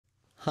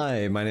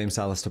Hi, my name's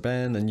Alister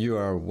Benn, and you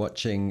are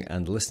watching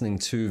and listening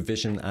to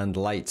Vision and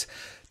Light.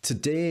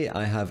 Today,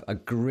 I have a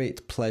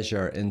great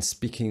pleasure in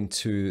speaking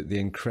to the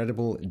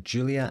incredible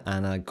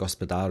Julia-Anna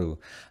Gospodarou,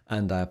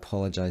 and I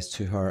apologize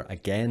to her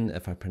again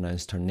if I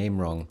pronounced her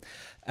name wrong.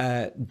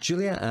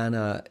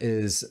 Julia-Anna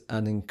is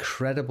an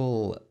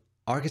incredible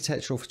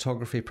architectural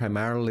photography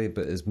primarily,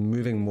 but is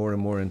moving more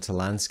and more into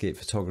landscape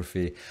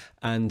photography.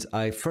 And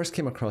I first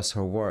came across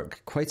her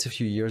work quite a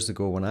few years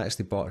ago when I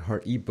actually bought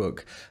her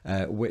ebook,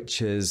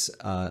 which is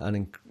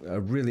a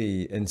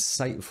really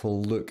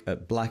insightful look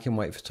at black and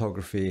white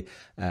photography,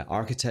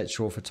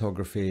 architectural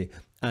photography,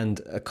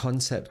 and a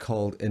concept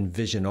called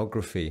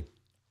envisionography.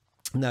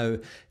 Now,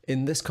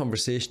 in this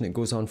conversation, it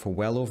goes on for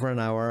well over an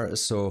hour,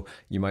 so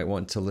you might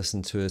want to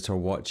listen to it or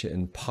watch it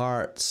in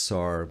parts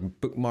or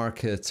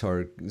bookmark it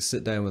or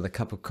sit down with a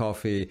cup of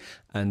coffee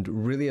and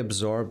really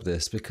absorb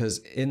this, because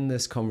in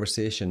this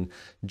conversation,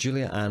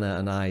 Julia-Anna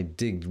and I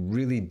dig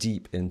really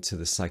deep into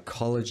the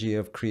psychology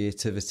of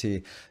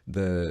creativity,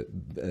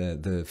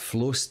 the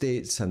flow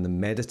states and the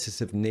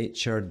meditative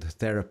nature, the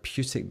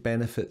therapeutic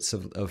benefits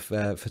of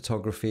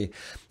photography.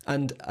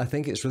 And I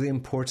think it's really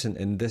important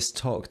in this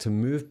talk to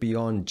move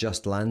beyond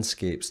just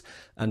landscapes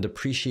and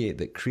appreciate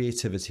that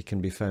creativity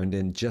can be found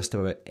in just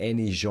about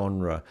any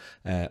genre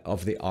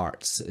of the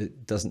arts.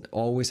 It doesn't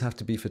always have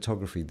to be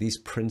photography. These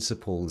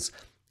principles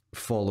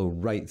follow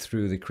right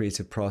through the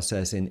creative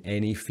process in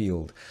any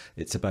field.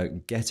 It's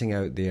about getting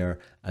out there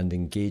and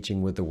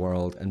engaging with the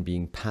world and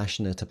being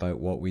passionate about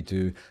what we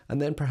do,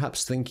 and then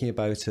perhaps thinking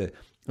about it.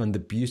 And the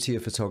beauty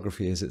of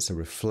photography is it's a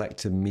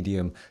reflective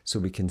medium, so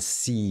we can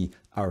see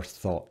our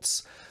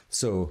thoughts.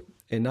 So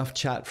enough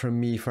chat from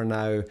me for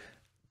now.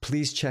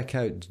 Please check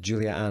out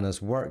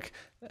Julia-Anna's work.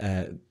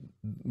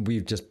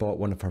 We've just bought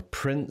one of her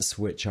prints,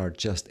 which are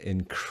just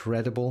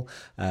incredible.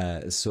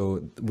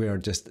 So we are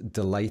just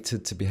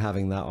delighted to be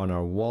having that on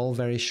our wall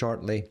very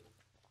shortly.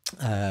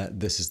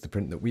 This is the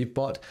print that we've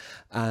bought.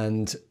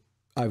 And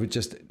I would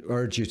just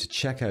urge you to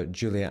check out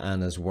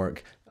Julia-Anna's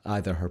work,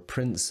 either her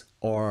prints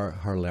or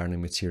her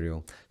learning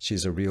material.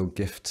 She's a real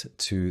gift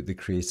to the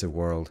creative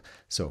world.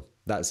 So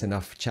that's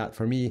enough chat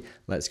for me.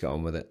 Let's get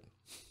on with it.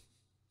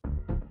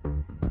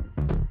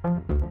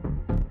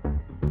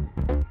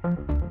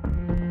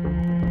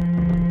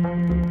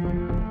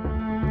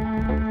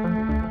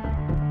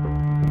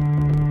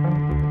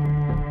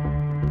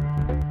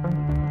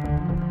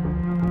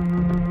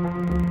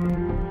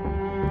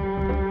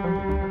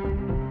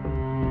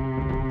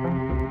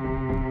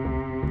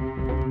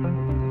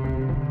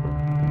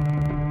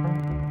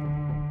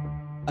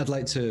 I'd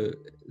like to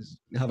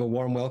have a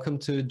warm welcome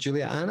to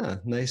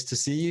Julia-Anna. Nice to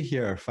see you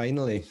here,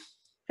 finally.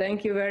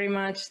 Thank you very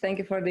much. Thank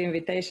you for the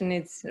invitation.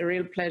 It's a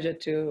real pleasure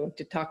to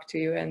talk to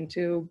you and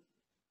to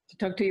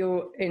talk to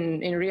you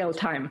in real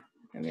time.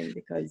 I mean,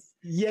 because...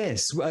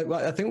 Yes,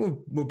 I think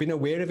we've been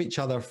aware of each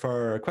other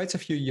for quite a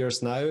few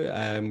years now.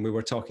 We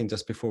were talking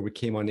just before we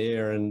came on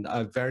air, and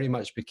I very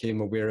much became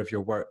aware of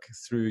your work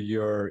through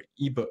your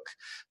ebook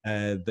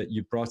that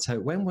you brought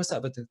out. When was that?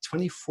 About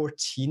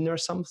 2014 or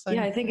something?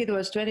 Yeah, I think it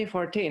was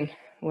 2014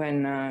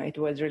 when it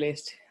was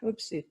released.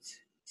 Oops, it's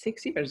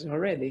 6 years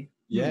already.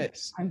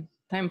 Yes.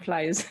 Time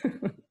flies.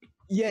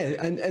 Yeah,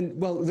 and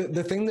well,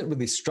 the thing that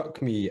really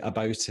struck me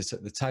about it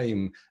at the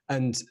time,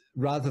 and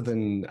rather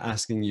than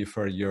asking you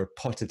for your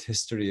potted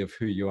history of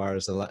who you are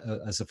as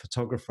a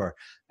photographer,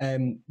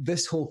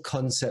 this whole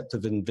concept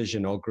of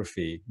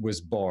envisionography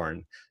was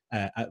born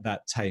at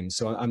that time.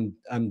 So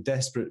I'm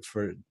desperate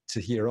to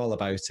hear all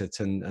about it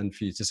and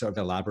for you to sort of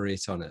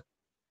elaborate on it.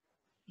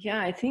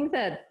 Yeah, I think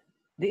that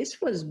this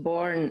was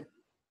born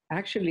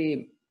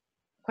actually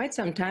quite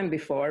some time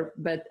before,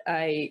 but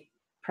I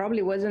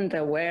probably wasn't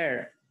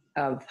aware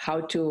of how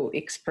to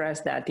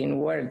express that in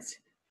words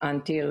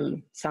until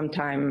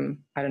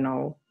sometime, I don't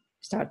know,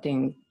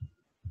 starting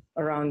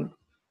around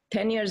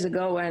 10 years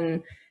ago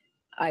when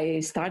I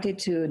started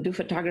to do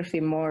photography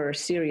more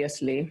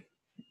seriously,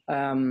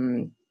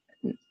 to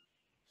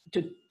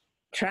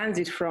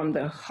transit from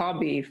the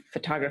hobby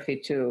photography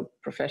to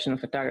professional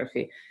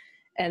photography.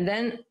 And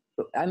then,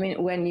 I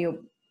mean, when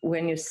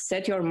you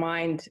set your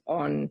mind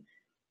on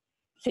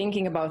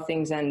thinking about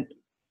things and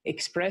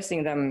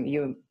expressing them,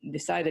 you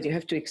decide that you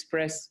have to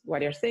express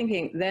what you're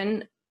thinking.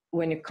 Then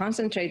when you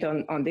concentrate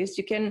on this,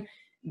 you can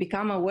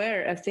become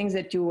aware of things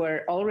that you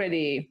were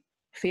already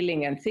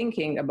feeling and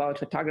thinking about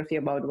photography,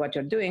 about what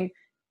you're doing,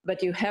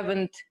 but you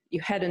hadn't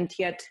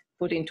yet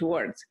put into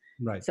words.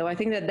 Right. So I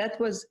think that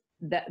was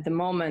the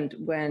moment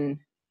when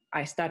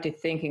I started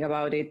thinking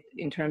about it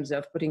in terms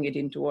of putting it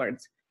into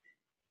words.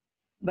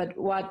 But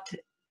what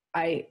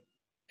I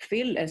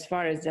feel as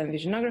far as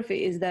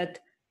envisionography is that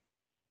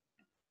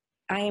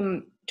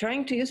I'm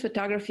trying to use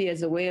photography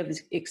as a way of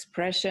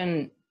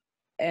expression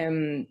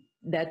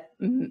that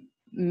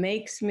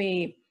makes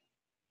me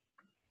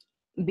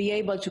be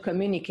able to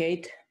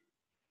communicate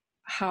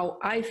how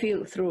I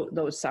feel through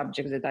those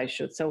subjects that I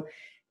shoot. So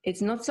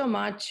it's not so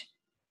much,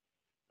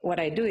 what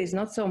I do is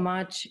not so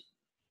much,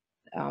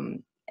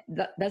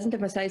 that doesn't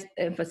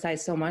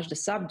emphasize so much the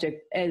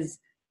subject as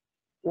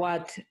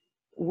what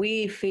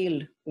we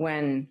feel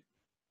when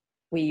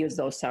we use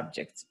those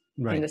subjects,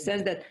 right. in the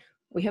sense that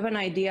we have an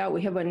idea,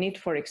 we have a need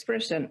for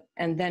expression,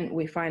 and then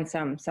we find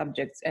some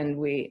subjects,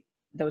 and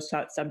those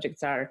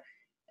subjects are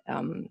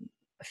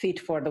fit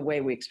for the way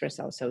we express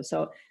ourselves.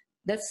 So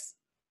that's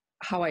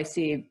how I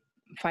see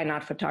fine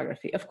art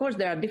photography. Of course,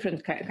 there are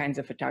different kinds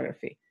of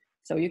photography.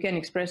 So you can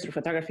express through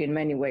photography in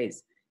many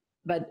ways.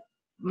 But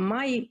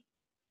my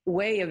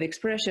way of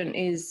expression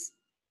is,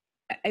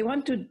 I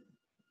want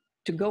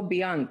to go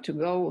beyond,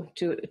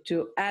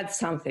 to add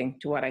something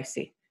to what I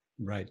see.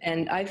 Right.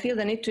 And I feel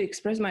the need to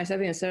express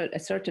myself in a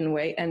certain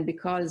way. And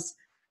because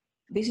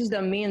this is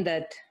the mean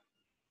that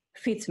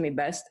fits me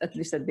best, at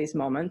least at this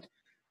moment.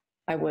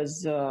 I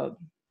was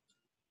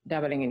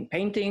dabbling in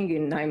painting,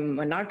 and I'm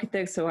an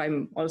architect, so I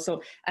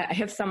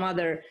have some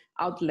other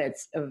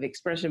outlets of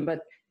expression,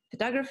 but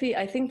photography,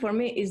 I think for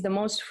me, is the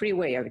most free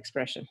way of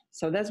expression.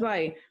 So that's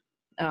why,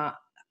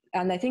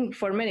 and I think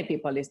for many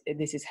people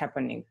this is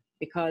happening,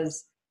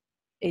 because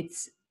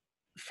it's,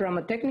 from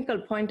a technical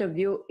point of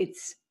view,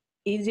 it's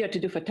easier to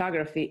do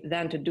photography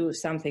than to do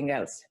something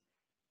else.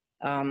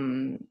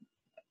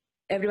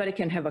 Everybody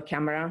can have a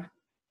camera.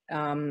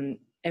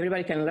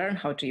 Everybody can learn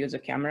how to use a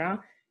camera.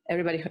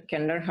 Everybody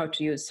can learn how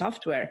to use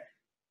software.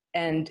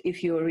 And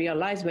if you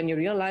realize, when you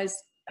realize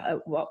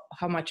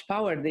how much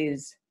power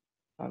these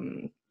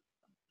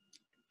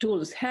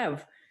tools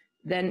have,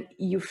 then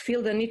you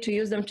feel the need to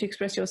use them to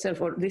express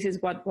yourself, or this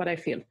is what I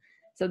feel.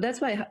 So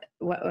that's why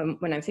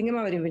when I'm thinking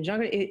about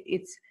imageography,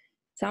 it's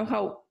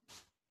somehow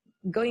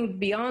going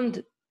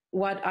beyond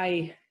what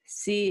I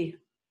see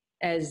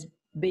as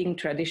being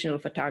traditional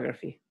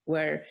photography,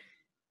 where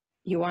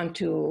you want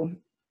to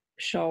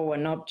show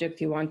an object,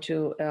 you want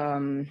to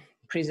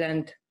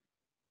present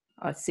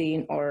a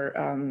scene or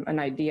an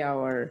idea,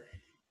 or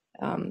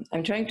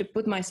I'm trying to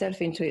put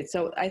myself into it.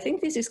 So I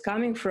think this is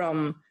coming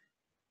from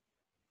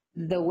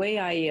the way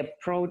I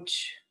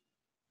approach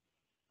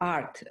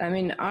art. I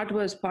mean, art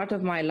was part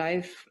of my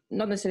life,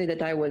 not necessarily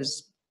that I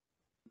was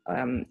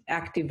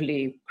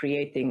actively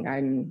creating.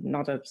 I'm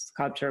not a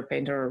sculptor,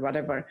 painter, or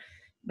whatever,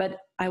 but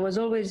I was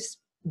always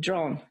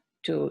drawn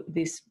to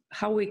this,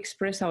 how we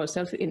express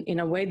ourselves in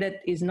a way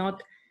that is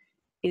not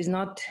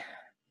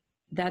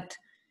that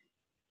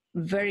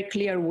very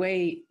clear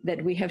way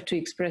that we have to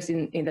express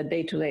in the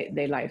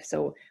day-to-day life.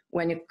 So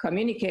when you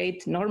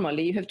communicate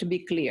normally, you have to be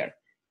clear.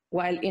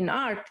 While in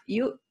art,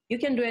 you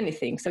can do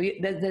anything. So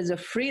there's a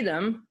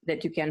freedom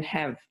that you can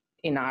have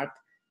in art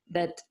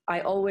that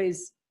I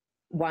always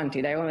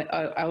wanted. I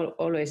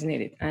always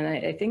needed. And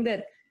I think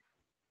that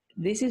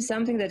this is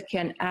something that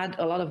can add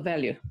a lot of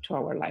value to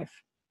our life.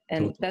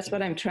 And that's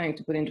what I'm trying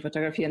to put into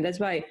photography. And that's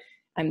why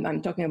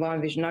I'm talking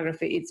about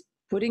visionography. It's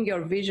putting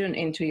your vision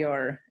into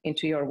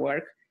your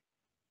work,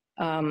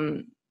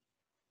 and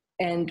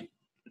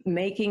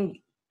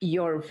making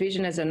your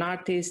vision as an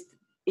artist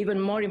even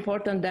more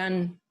important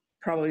than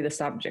probably the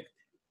subject.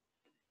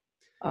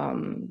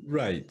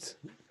 Right.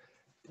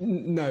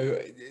 Now,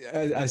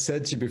 I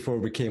said to you before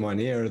we came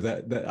on air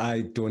that I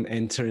don't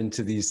enter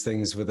into these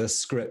things with a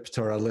script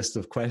or a list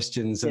of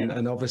questions.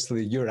 And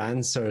obviously your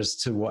answers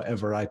to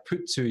whatever I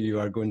put to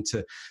you are going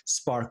to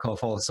spark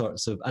off all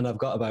sorts of, and I've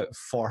got about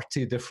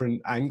 40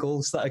 different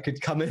angles that I could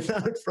come in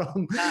out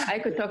from. I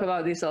could talk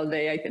about this all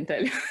day, I can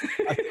tell you.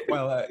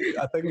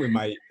 I think we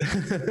might.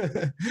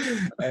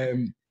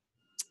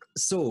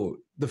 So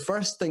the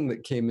first thing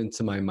that came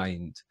into my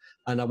mind,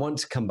 and I want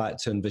to come back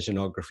to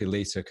envisionography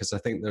later, because I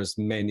think there's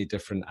many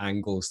different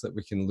angles that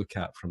we can look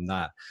at from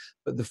that.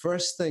 But the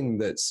first thing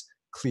that's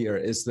clear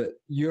is that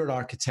your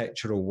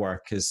architectural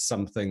work is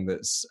something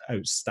that's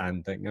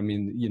outstanding. I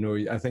mean, you know,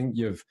 I think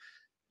you've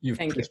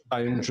pushed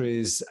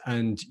boundaries,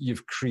 and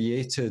you've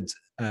created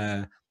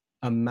a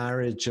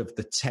marriage of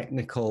the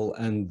technical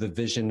and the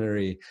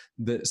visionary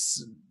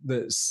that's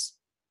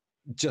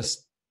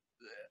just,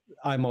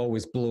 I'm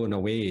always blown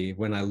away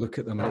when I look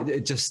at them.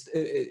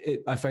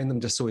 I find them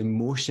just so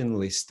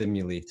emotionally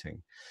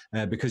stimulating,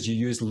 because you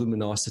use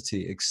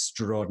luminosity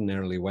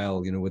extraordinarily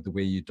well, you know, with the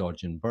way you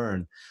dodge and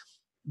burn.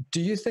 Do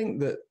you think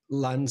that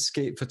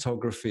landscape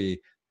photography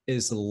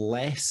is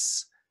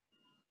less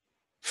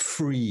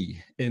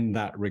free in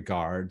that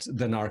regard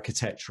than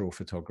architectural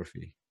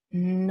photography?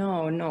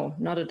 No,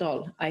 not at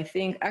all. I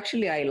think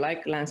actually I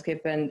like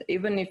landscape, and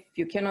even if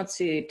you cannot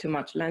see too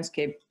much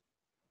landscape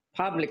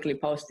publicly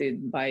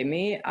posted by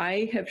me,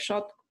 I have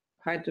shot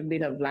quite a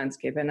bit of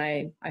landscape, and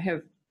I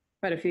have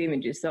quite a few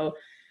images. So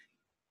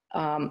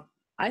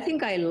I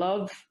think I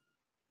love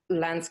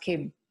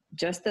landscape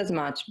just as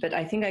much, but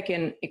I think I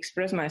can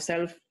express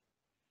myself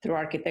through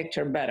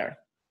architecture better.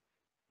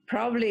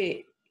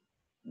 Probably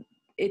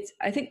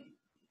I think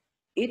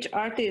each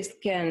artist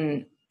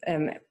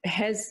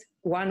has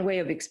one way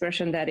of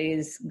expression that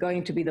is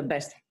going to be the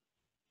best.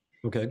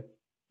 Okay.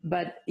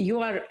 But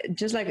you are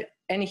just like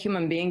any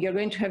human being, you're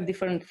going to have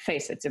different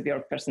facets of your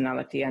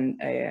personality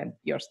and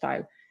your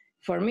style.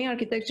 For me,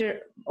 architecture,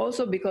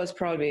 also because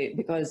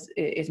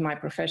it's my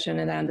profession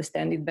and I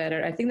understand it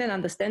better, I think that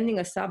understanding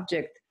a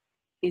subject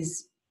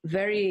is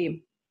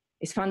very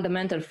is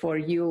fundamental for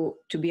you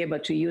to be able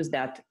to use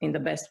that in the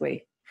best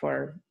way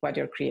for what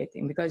you're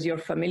creating. Because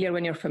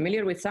when you're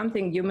familiar with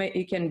something,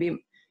 you can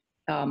be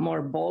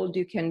more bold,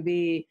 you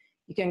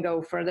can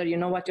go further, you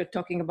know what you're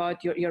talking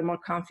about, you're more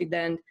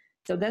confident.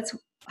 So that's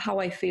how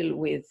I feel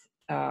with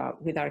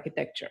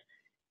architecture.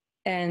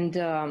 And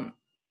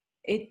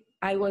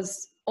I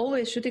was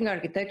always shooting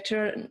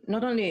architecture,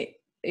 not only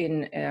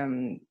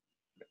in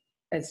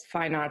as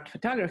fine art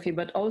photography,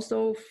 but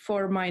also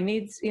for my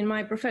needs in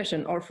my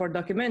profession, or for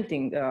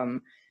documenting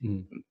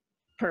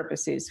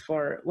purposes.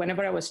 For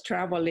whenever I was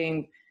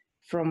traveling,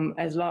 for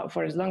as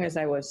long as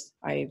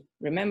I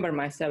remember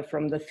myself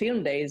from the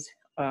film days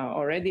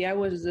already, I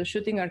was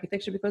shooting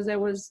architecture because it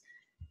was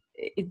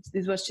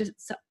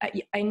just,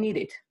 I need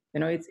it.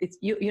 It's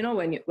you know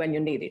when you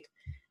need it.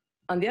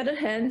 On the other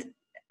hand,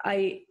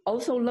 I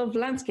also love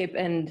landscape,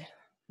 and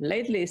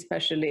lately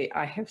especially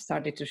I have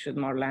started to shoot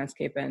more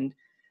landscape. And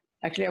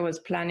actually, I was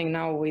planning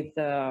now with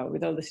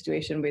all the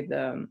situation with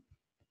the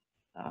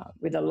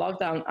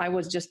lockdown. I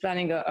was just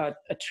planning a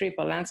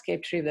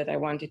landscape trip that I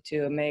wanted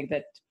to make,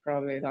 that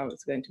probably now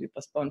it's going to be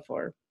postponed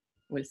for,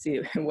 we'll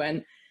see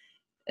when.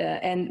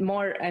 And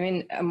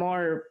a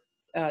more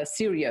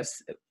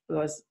serious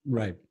was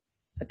right.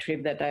 A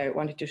trip that I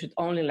wanted to shoot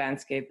only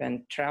landscape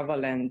and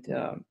travel, and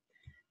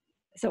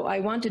so I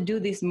want to do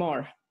this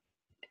more.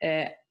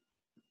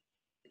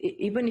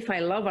 Even if I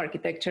love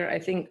architecture, I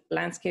think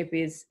landscape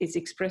is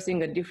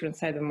expressing a different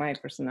side of my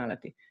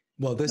personality.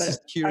 Well, this is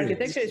curious.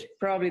 Architecture is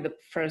probably the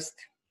first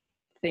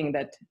thing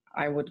that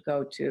I would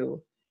go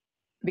to,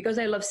 because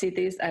I love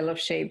cities, I love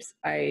shapes.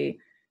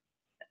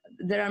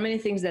 There are many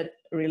things that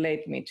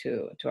relate me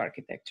to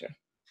architecture.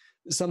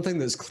 Something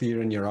that's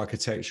clear in your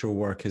architectural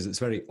work is it's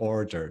very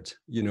ordered.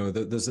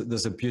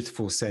 There's a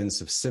beautiful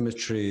sense of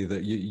symmetry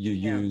that you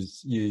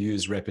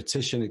use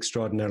repetition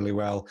extraordinarily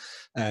well,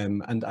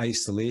 and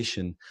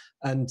isolation.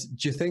 And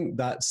do you think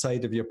that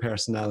side of your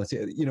personality,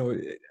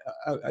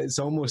 it's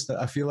almost,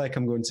 I feel like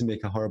I'm going to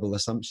make a horrible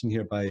assumption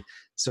here by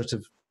sort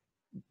of,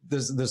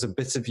 there's a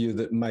bit of you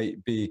that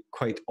might be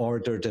quite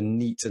ordered and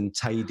neat and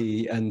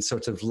tidy and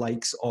sort of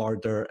likes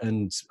order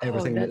and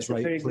everything in its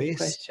right place? That's a very good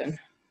question.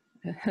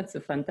 That's a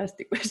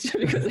fantastic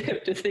question, because I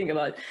have to think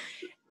about it.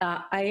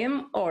 I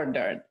am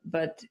ordered,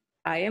 but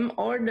I am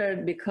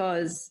ordered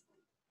because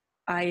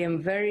my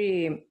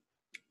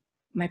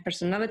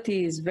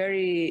personality is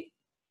very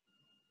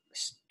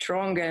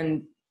strong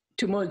and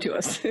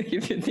tumultuous,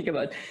 if you think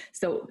about it.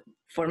 So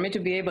for me to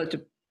be able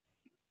to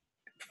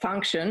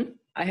function,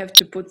 I have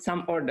to put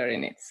some order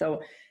in it.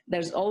 So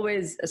there's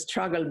always a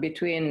struggle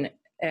between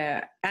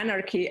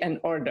anarchy and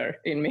order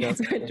in me.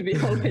 It's going to be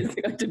always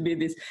going to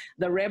be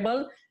the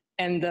rebel,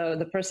 and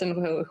the person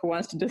who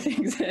wants to do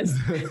things as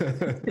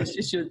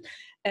she should.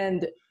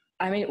 And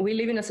we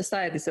live in a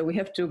society, so we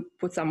have to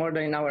put some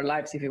order in our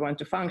lives if we want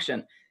to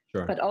function.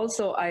 Sure. But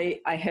also I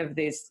have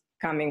this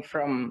coming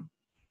from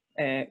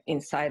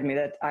inside me,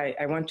 that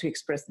I want to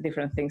express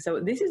different things. So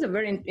this is a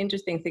very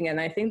interesting thing.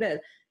 And I think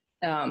that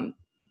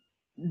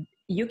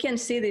you can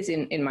see this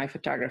in my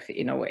photography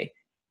in a way,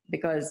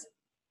 because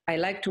I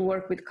like to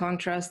work with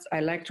contrast.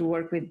 I like to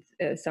work with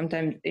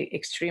sometimes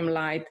extreme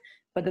light,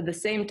 but at the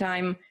same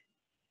time,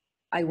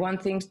 I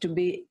want things to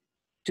be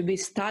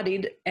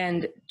studied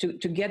and to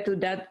get to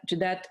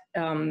that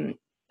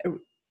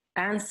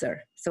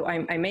answer. So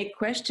I make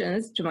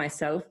questions to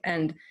myself,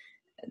 and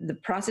the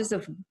process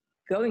of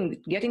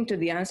getting to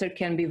the answer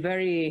can be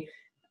very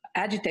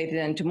agitated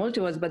and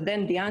tumultuous, but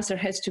then the answer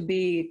has to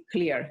be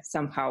clear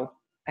somehow.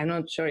 I'm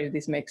not sure if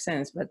this makes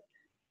sense, but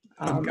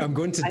I'm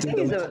going to dig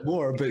a little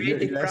more. But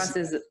creative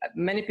process,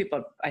 many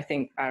people, I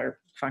think, are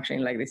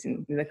functioning like this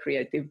in the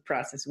creative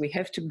process. We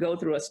have to go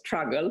through a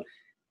struggle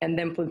and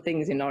then put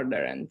things in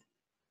order, and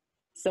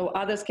so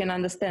others can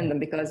understand them,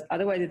 because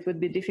otherwise it would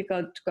be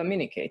difficult to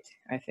communicate,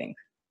 I think.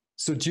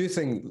 So do you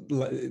think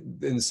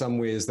in some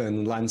ways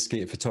then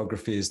landscape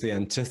photography is the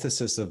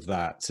antithesis of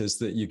that, is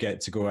that you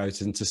get to go out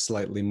into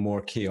slightly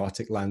more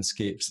chaotic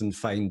landscapes and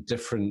find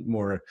different,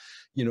 more,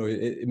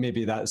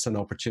 maybe that's an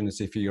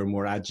opportunity for your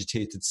more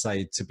agitated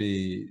side to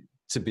be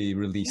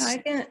released?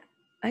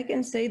 I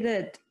can say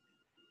that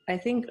I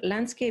think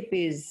landscape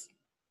is,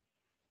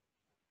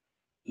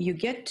 you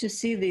get to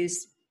see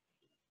this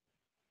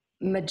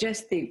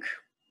majestic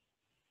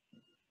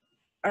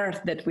earth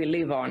that we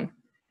live on,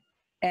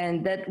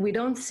 and that we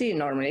don't see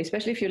normally,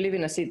 especially if you live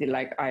in a city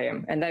like I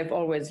am, and I've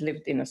always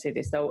lived in a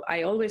city. So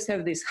I always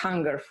have this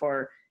hunger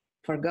for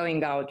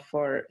going out,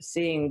 for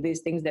seeing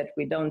these things that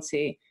we don't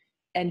see.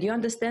 And you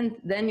understand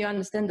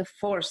the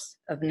force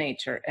of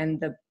nature and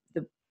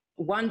the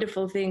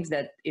wonderful things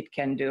that it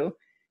can do.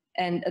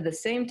 And at the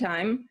same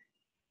time,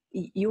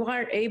 you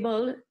are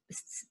able,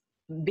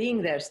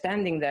 being there,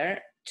 standing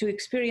there, to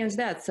experience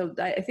that. So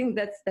I think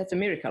that's a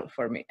miracle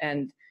for me.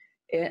 And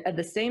at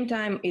the same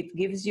time, it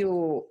gives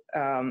you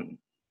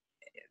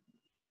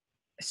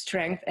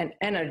strength and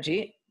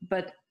energy,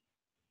 but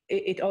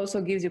it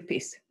also gives you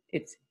peace.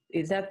 It's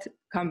that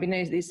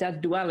combination, it's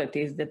that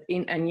duality, is that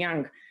yin and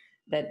yang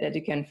that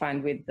you can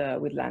find with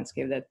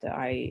landscape that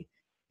I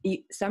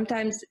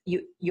sometimes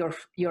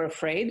you're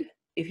afraid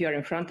if you're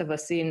in front of a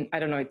scene. I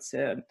don't know, it's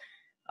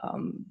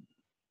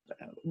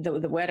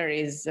the weather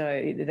is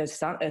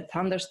there's a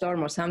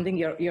thunderstorm or something.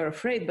 You're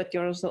afraid, but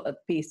you're also at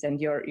peace,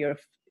 and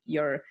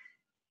you're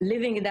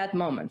living in that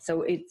moment.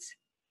 So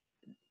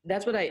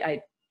that's what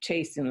I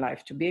chase in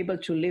life, to be able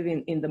to live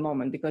in the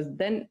moment, because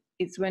then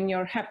it's when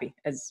you're happy,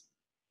 as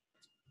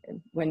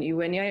when you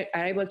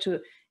are able to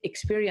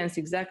experience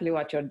exactly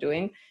what you're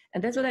doing.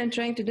 And that's what I'm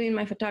trying to do in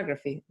my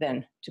photography,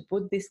 then, to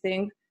put this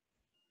thing,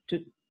 to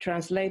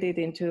translate it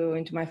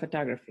into my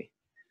photography.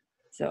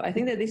 So I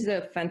think that this is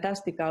a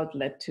fantastic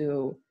outlet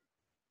to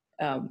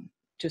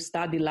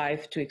study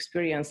life, to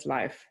experience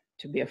life,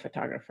 to be a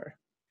photographer.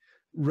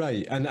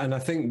 Right. And I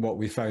think what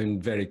we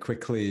found very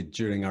quickly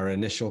during our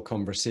initial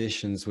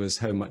conversations was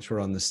how much we're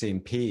on the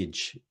same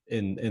page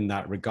in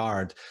that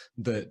regard,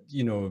 that,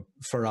 you know,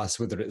 for us,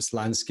 whether it's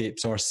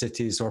landscapes or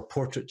cities or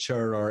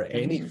portraiture or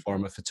any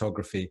form of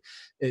photography,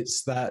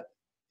 it's that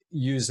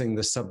using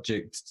the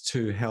subject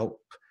to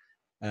help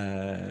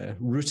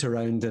root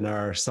around in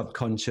our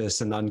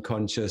subconscious and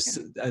unconscious,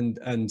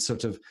 and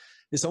sort of,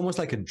 it's almost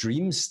like a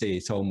dream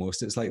state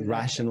almost. It's like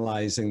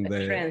rationalizing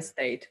the trance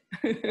state.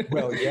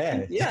 Well,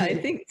 yeah. Yeah, I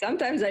think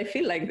sometimes I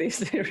feel like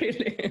this,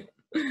 really.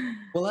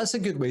 Well, that's a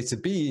good way to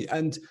be.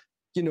 And,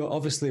 you know,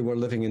 obviously we're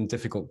living in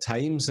difficult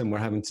times and we're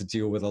having to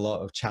deal with a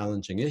lot of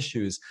challenging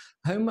issues.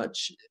 How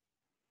much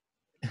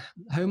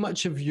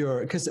of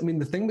your, because I mean,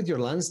 the thing with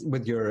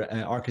your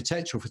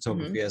architectural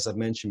photography, as I've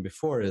mentioned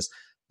before, is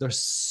there's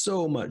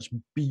so much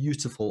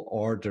beautiful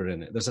order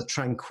in it. There's a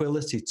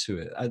tranquility to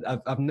it.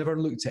 I've never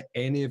looked at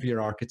any of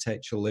your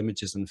architectural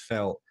images and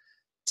felt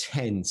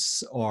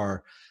tense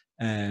or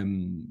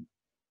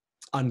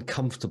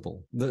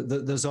uncomfortable.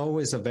 There's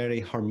always a very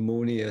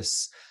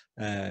harmonious,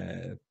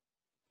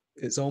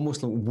 it's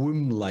almost like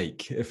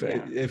womb-like, if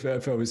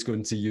I was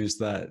going to use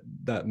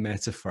that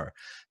metaphor.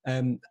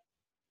 And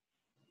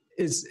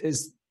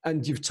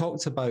you've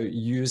talked about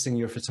using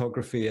your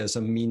photography as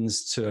a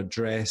means to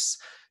address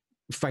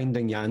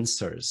finding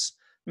answers.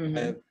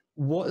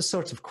 What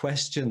sort of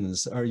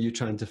questions are you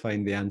trying to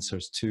find the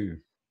answers to?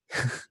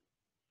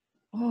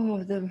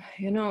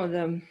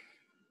 The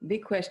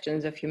big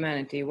questions of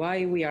humanity: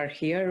 why we are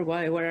here,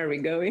 where are we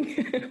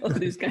going, all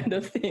these kind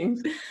of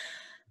things.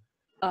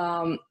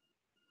 I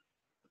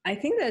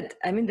think that,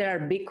 I mean, there are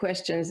big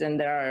questions and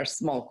there are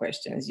small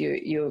questions.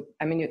 You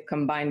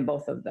combine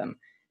both of them.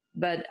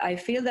 But I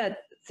feel that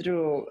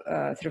through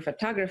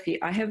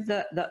photography, I have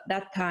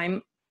that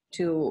time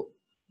to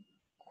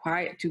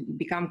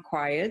become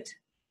quiet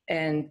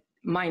and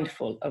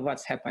mindful of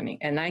what's happening.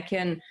 And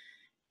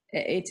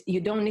you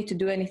don't need to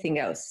do anything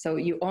else. So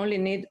you only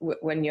need,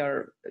 when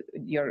you're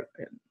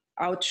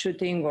out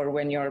shooting or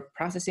when you're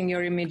processing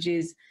your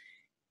images,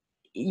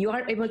 you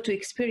are able to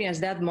experience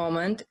that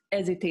moment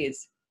as it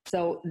is.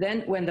 So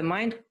then when the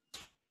mind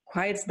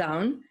quiets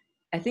down,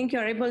 I think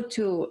you're able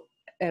to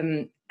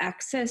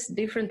access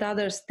different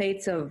other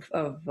states of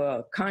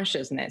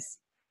consciousness.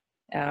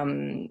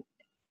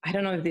 I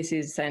don't know if this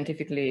is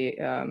scientifically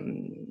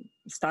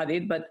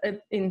studied, but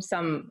in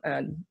some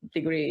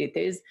degree it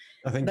is.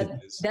 I think but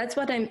it is. That's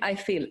what I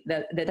feel,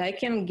 that I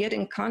can get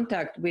in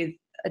contact with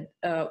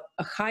a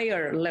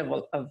higher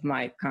level of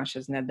my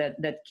consciousness,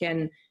 that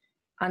can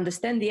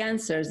understand the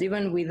answers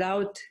even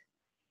without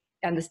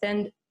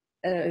answer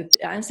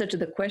to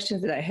the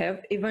questions that I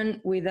have,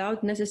 even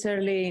without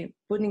necessarily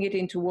putting it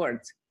into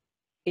words.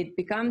 It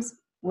becomes,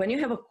 when you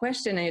have a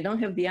question and you don't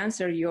have the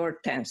answer, you're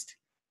tensed.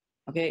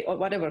 Okay, or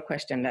whatever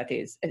question that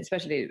is,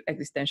 especially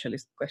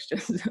existentialist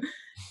questions.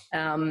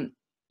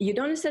 You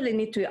don't necessarily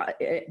need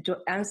to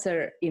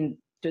answer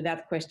to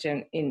that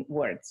question in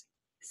words.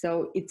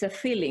 So it's a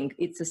feeling,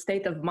 it's a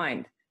state of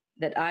mind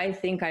that I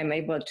think I'm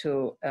able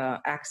to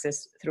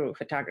access through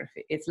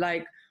photography. It's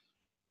like,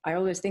 I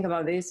always think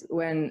about this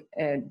when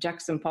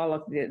Jackson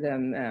Pollock,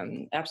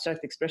 the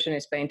abstract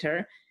expressionist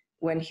painter,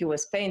 when he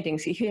was painting,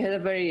 he had a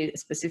very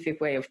specific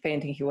way of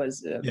painting. He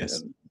was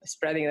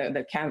spreading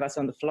the canvas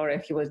on the floor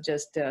and he was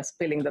just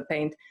spilling the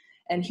paint.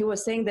 And he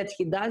was saying that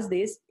he does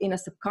this in a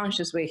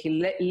subconscious way.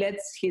 He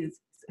lets his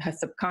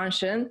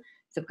subconscious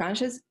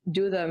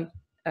do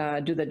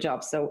the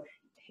job. So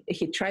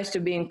he tries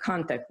to be in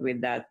contact with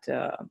that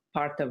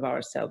part of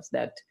ourselves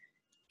that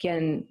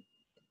can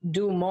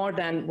do more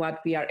than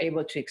what we are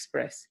able to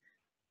express.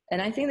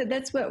 And I think that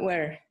that's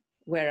where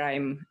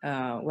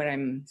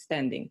I'm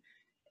standing.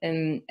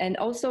 And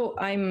also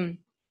I'm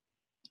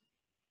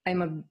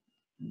an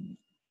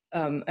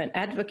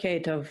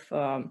advocate of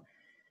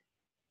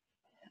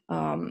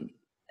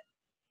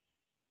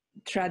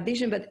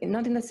tradition, but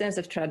not in the sense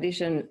of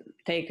tradition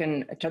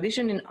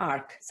in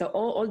art. So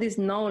all this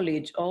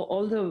knowledge,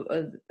 all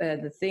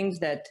the things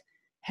that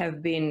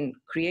have been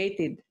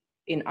created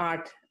in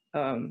art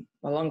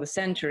along the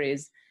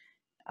centuries,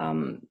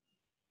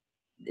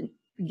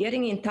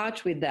 getting in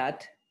touch with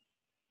that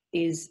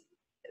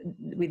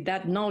with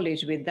that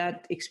knowledge, with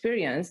that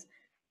experience,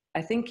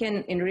 I think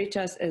can enrich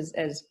us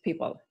as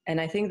people. And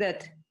I think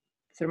that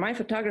through my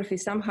photography,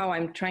 somehow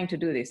I'm trying to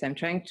do this. I'm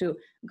trying to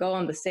go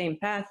on the same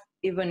path,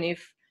 even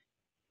if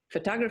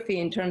photography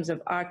in terms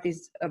of art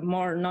is a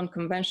more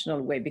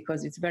non-conventional way,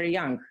 because it's very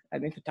young. I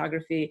mean,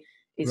 photography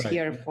is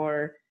here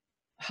for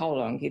how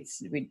long?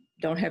 We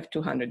don't have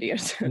 200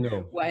 years.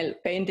 No. While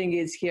painting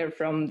is here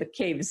from the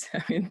caves.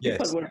 I mean,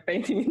 people were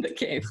painting in the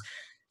caves.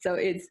 So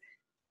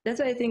that's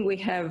why I think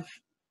we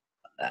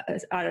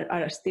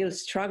are still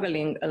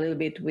struggling a little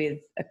bit with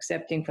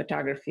accepting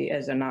photography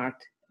as an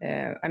art.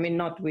 I mean,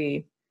 not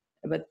we,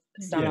 but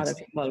some other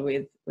people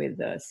with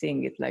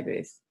seeing it like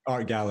this.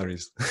 Art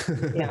galleries.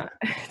 Yeah.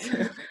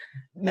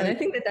 And I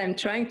think that I'm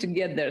trying to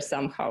get there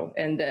somehow.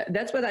 And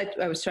that's what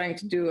I was trying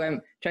to do.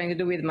 I'm trying to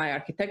do with my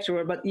architecture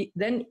work, but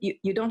then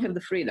you don't have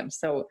the freedom.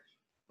 So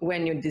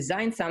when you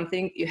design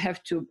something, you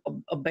have to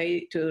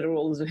obey to the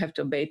rules, you have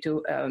to obey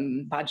to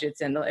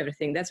budgets and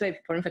everything. That's why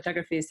foreign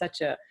photography is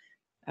such a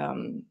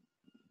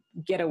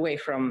get away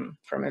from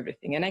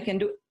everything. And I can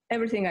do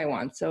everything I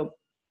want. So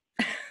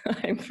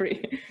I'm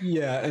free.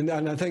 Yeah, and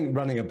I think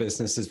running a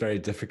business is very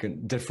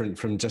different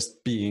from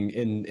just being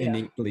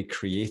innately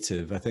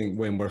creative. I think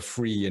when we're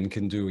free and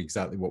can do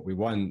exactly what we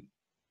want,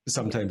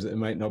 sometimes it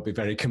might not be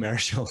very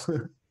commercial.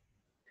 With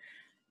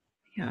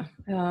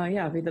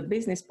the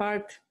business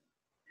part,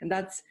 and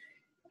that's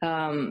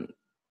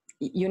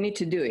you need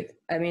to do it.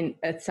 I mean,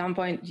 at some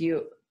point,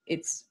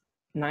 it's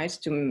nice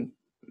to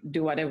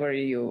do whatever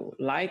you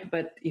like,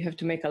 but you have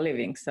to make a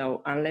living.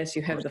 So unless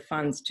you have the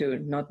funds to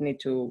not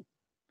need to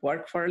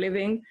work for a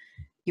living,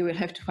 you will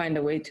have to find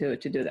a way to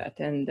do that.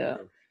 And I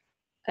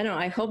don't know,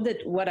 I hope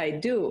that what I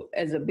do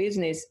as a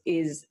business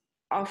is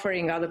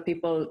offering other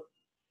people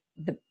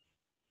the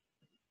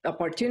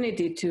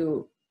opportunity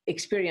to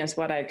experience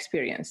what I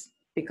experience,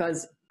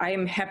 because I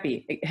am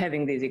happy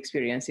having this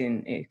experience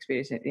in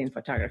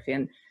photography.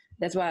 And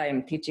that's why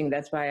I'm teaching.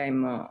 That's why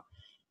I'm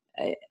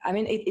I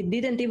mean, it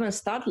didn't even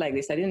start like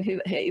this. I didn't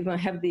even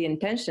have the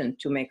intention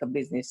to make a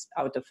business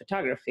out of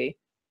photography.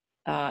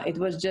 It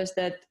was just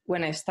that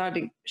when I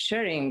started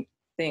sharing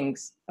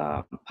things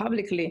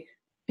publicly,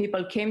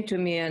 people came to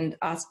me and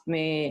asked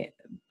me,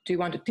 do you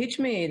want to teach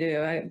me?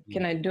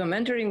 Can I do a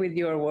mentoring with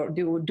you, or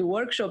do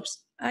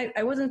workshops?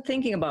 I wasn't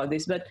thinking about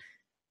this, but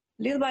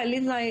little by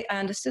little, I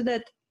understood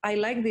that I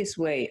like this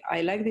way.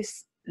 I like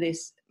this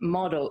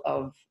model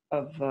of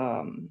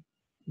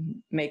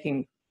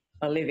making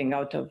a living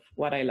out of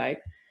what I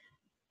like.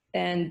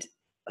 And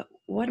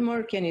what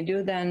more can you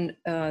do than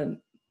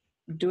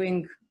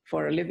doing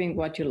for a living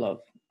what you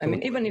love? I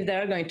mean, even if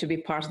there are going to be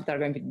parts that are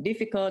going to be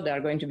difficult, that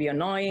are going to be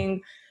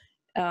annoying,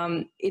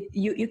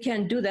 you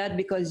can do that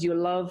because you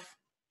love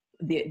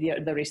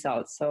the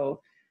results.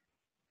 So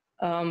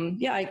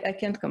I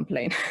can't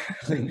complain.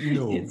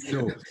 No.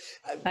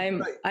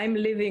 I'm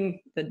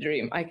living the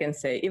dream, I can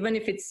say, even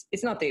if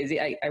it's not easy.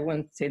 I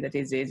won't say that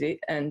it's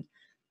easy,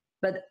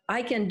 but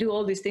I can do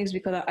all these things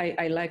because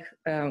I like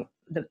the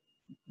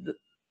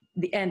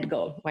end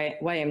goal,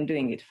 why I'm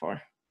doing it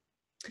for.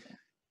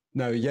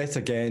 Now, yet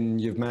again,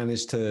 you've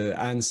managed to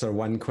answer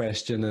one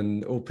question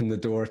and open the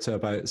door to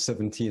about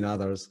 17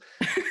 others.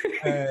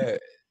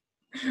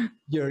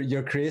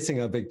 You're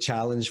creating a big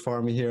challenge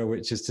for me here,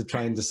 which is to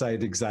try and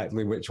decide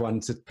exactly which one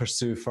to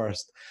pursue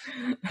first.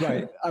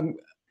 Right.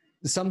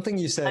 Something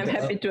you said. I'm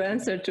happy to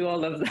answer to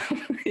all of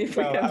them if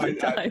we have the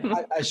time.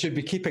 I should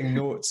be keeping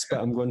notes,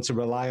 but I'm going to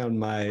rely on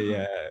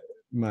my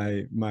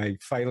my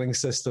filing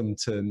system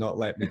to not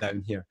let me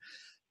down here.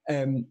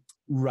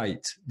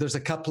 Right. There's a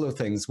couple of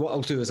things. What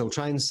I'll do is I'll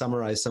try and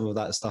summarize some of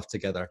that stuff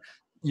together.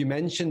 You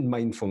mentioned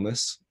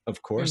mindfulness,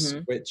 of course,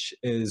 which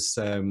is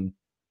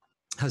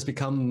has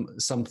become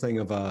something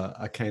of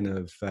a kind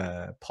of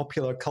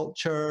popular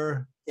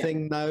culture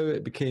thing now.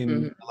 It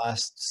became the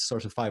last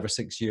sort of 5 or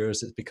 6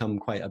 years, it's become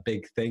quite a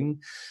big thing.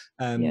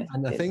 And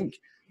I think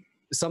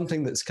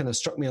something that's kind of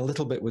struck me a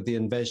little bit with the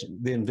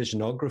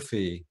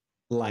envisionography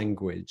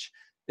language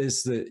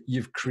is that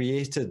you've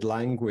created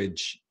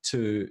language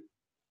to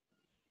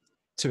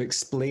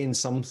explain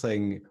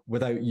something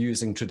without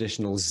using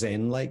traditional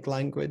Zen-like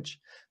language.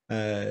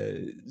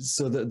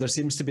 So that there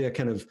seems to be a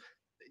kind of,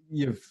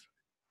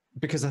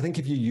 because I think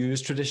if you use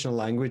traditional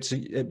language,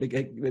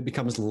 it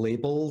becomes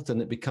labeled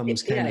and it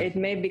becomes it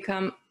may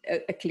become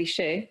a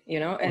cliche,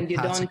 and you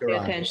don't pay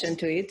attention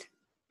to it,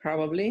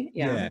 probably.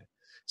 Yeah.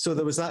 So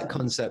there was that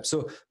concept.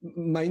 So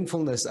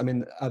mindfulness, I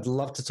mean, I'd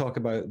love to talk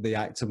about the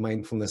act of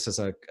mindfulness as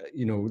a,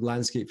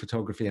 landscape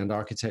photography and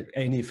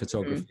any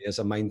photography as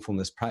a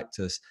mindfulness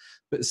practice.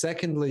 But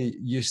secondly,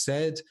 you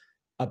said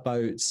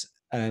about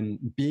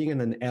being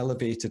in an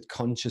elevated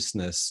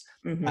consciousness,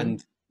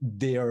 and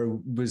there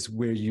was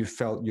where you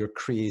felt your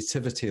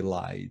creativity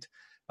lay.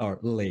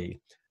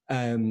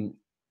 And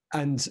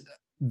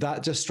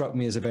that just struck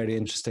me as a very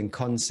interesting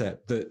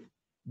concept, that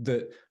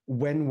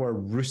when we're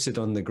rooted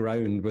on the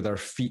ground with our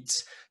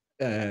feet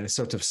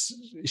sort of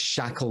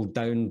shackled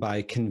down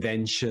by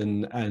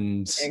convention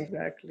and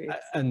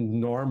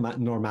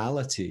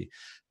normality,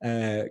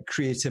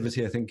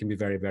 creativity, I think, can be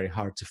very, very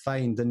hard to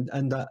find.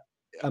 And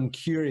I'm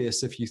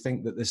curious if you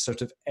think that this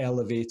sort of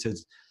elevated,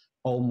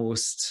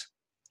 almost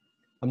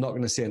I'm not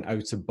going to say an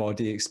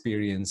out-of-body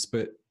experience,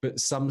 but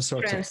some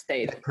sort trance of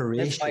state.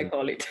 separation. That's why I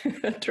call it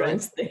a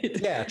trance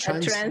state. Yeah, a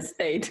trance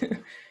state.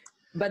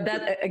 But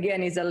that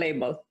again is a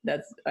label.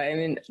 That's, I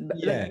mean,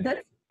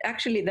 that's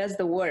actually, that's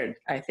the word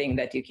I think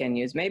that you can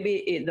use.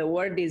 Maybe the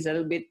word is a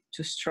little bit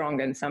too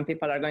strong, and some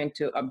people are going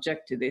to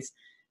object to this.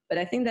 But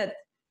I think that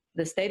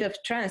the state of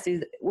trance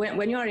is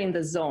when you are in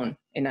the zone,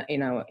 in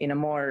a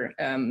more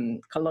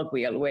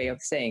colloquial way of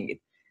saying it.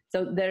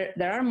 So there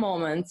are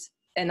moments,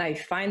 and I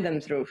find them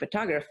through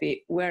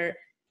photography, where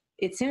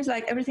it seems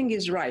like everything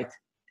is right.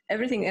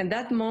 Everything, and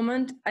that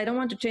moment, I don't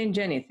want to change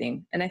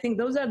anything. And I think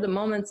those are the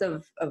moments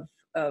of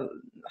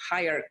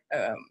higher,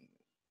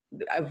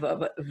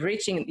 of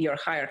reaching your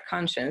higher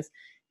conscience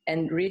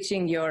and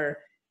reaching your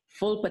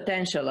full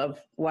potential of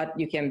what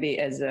you can be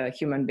as a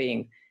human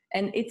being.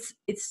 And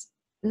it's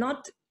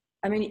not,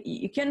 I mean,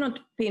 you cannot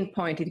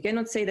pinpoint it. You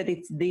cannot say that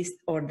it's this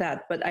or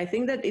that, but I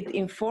think that it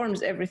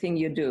informs everything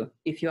you do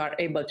if you are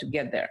able to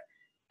get there,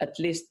 at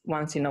least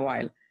once in a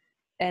while.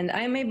 And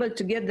I'm able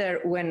to get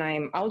there when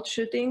I'm out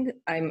shooting.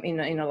 I'm in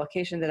a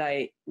location that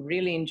I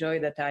really enjoy,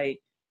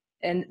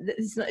 and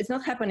it's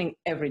not happening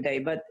every day,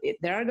 but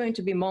there are going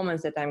to be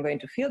moments that I'm going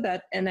to feel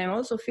that. And I'm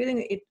also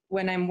feeling it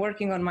when I'm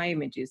working on my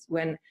images,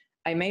 when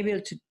I'm able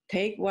to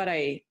take what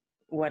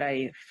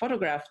I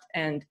photographed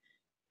and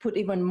put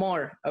even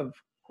more of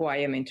who I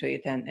am into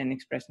it and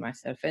express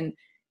myself. And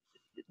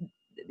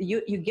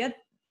you get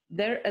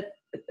there at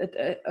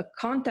a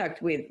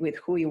contact with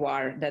who you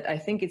are that I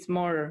think it's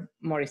more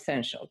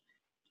essential.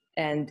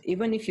 And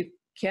even if you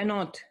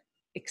cannot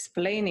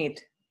explain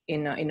it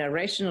in a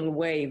rational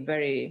way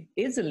very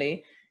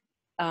easily,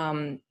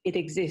 it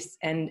exists.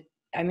 And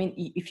I mean,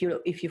 if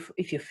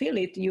you feel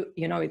it,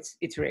 you know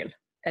it's real.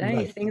 And right.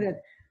 I think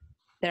that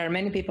there are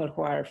many people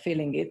who are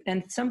feeling it,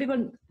 and some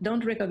people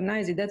don't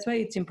recognize it. That's why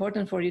it's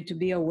important for you to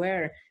be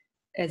aware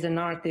as an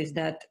artist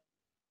that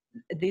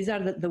this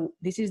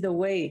is the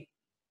way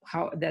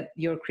how that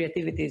your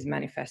creativity is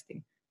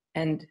manifesting,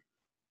 and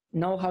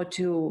know how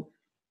to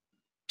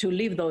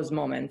live those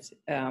moments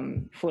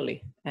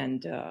fully,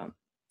 and know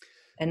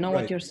right.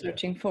 what you're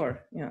searching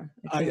for. Yeah,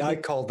 I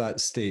call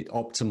that state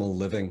optimal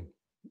living.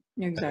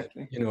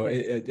 Exactly. You know,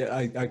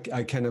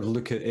 I kind of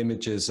look at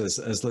images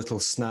as little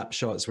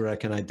snapshots where I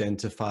can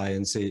identify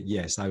and say,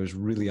 yes, I was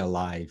really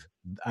alive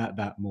at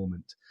that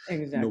moment.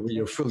 Exactly. You know, where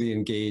you're fully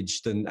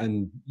engaged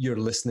and you're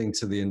listening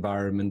to the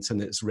environment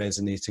and it's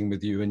resonating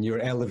with you and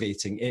you're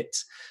elevating it,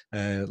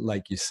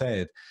 like you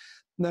said.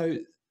 Now,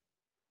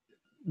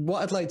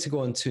 what I'd like to go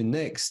on to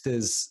next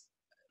is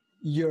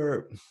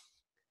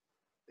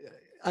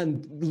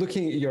and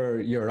looking at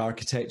your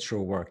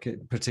architectural work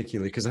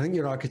particularly, because I think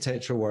your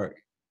architectural work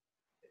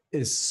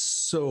is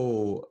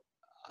so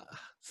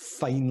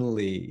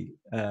finely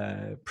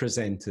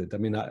presented. I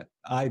mean,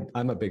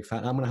 I'm a big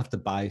fan. I'm going to have to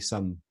buy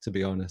some, to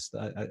be honest.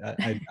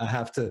 I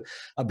have to.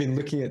 I've been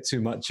looking at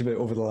too much of it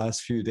over the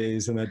last few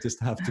days, and I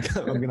just have to.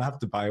 I'm going to have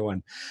to buy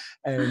one.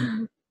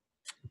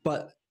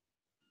 But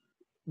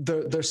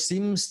there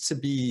seems to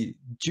be.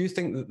 Do you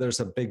think that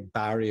there's a big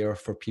barrier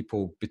for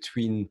people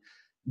between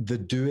the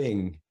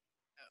doing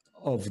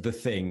of the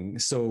thing?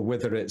 So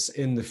whether it's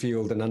in the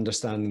field and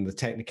understanding the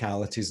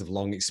technicalities of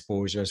long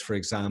exposures, for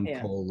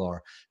example,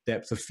 or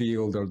depth of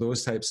field or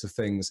those types of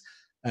things,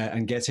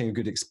 and getting a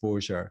good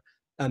exposure.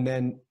 And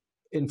then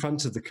in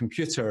front of the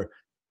computer,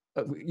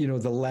 you know,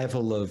 the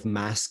level of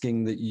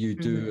masking that you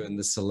do and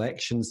the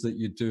selections that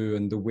you do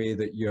and the way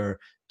that you're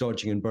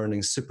dodging and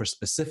burning super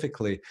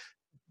specifically,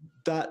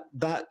 that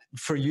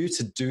for you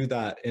to do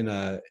that in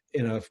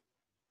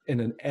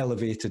an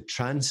elevated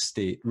trance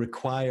state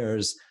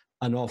requires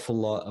an awful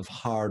lot of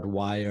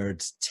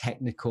hardwired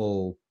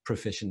technical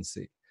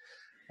proficiency.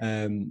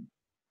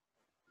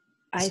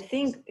 I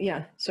think,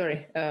 yeah,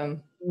 sorry.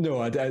 No,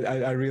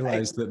 I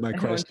realized that my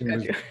question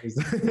was...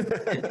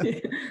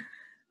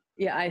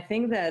 Yeah, I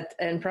think that,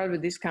 and probably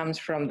this comes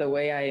from the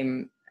way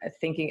I'm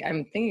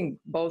thinking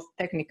both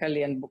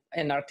technically and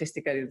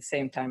artistically at the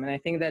same time. And I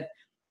think that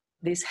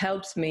this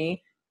helps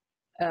me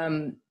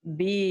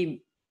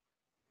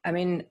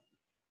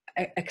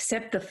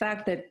accept the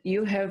fact that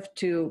you have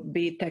to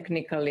be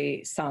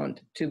technically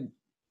sound to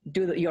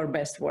do your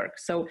best work.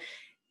 So,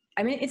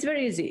 I mean, it's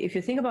very easy. If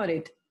you think about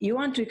it, you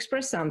want to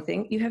express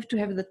something, you have to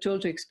have the tool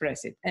to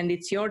express it. And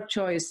it's your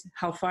choice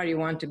how far you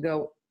want to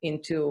go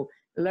into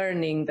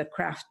learning the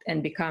craft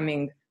and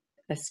becoming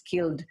a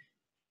skilled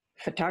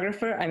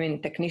photographer. I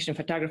mean, technician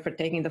photographer,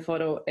 taking the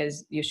photo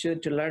as you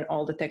should to learn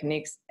all the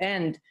techniques,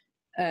 and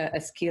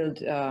a skilled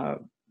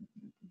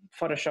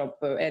Photoshop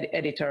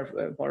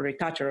editor or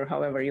retoucher, or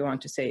however you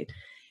want to say it.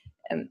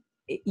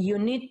 You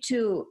need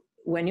to,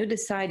 when you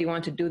decide you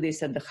want to do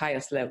this at the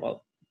highest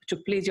level, to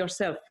please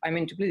yourself,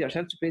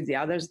 to please the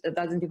others, it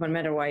doesn't even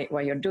matter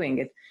why you're doing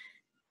it.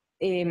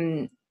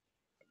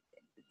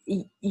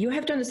 You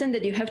have to understand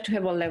that you have to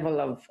have a level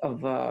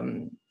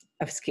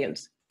of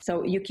skills.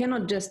 So you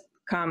cannot just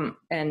come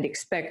and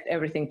expect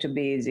everything to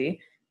be easy,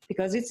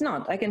 because it's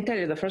not. I can tell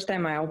you, the first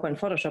time I opened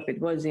Photoshop, it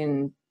was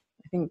in,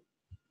 I think,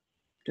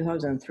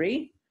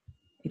 2003.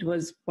 It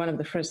was one of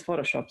the first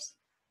Photoshops.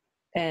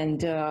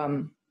 And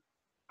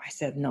I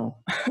said, no,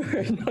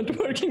 I'm not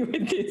working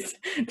with this.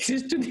 This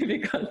is too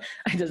difficult.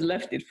 I just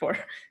left it for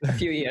a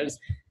few years.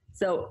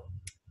 So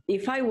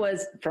if I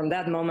was, from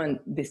that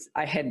moment,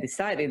 I had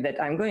decided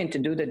that I'm going to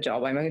do the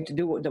job, I'm going to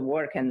do the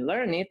work and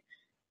learn it,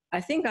 I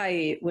think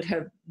I would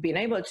have been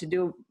able to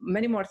do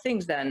many more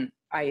things than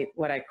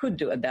what I could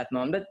do at that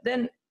moment. But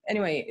then,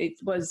 anyway, it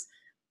was,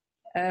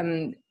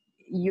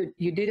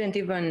 you didn't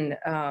even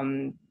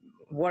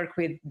work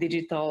with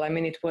digital. I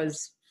mean, it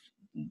was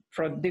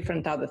for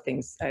different other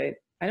things. I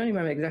don't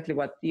remember exactly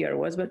what year it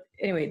was, but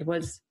anyway, it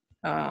was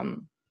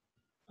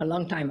a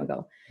long time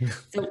ago.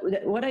 So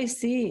what I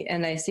see,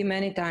 and I see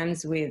many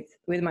times with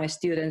my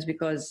students,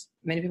 because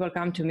many people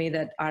come to me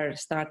that are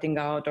starting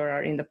out or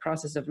are in the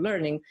process of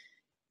learning,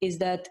 is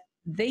that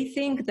they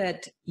think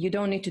that you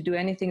don't need to do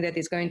anything, that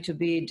is going to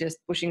be just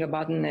pushing a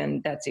button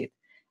and that's it.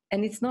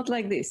 And it's not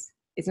like this.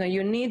 It's not,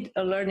 you need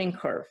a learning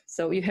curve.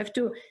 So you have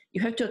to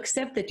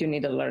accept that you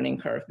need a learning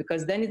curve,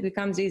 because then it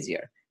becomes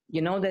easier.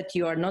 You know that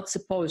you are not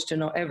supposed to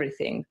know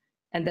everything,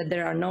 and that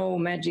there are no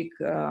magic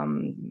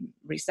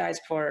recipes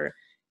for,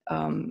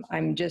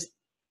 I'm just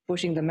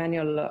pushing the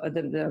manual,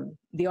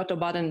 the auto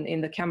button in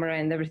the camera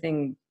and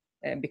everything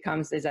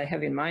becomes as I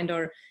have in mind,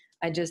 or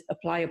I just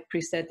apply a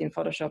preset in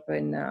Photoshop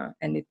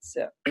and it's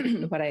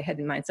what I had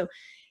in mind. So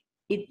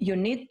you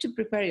need to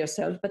prepare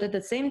yourself, but at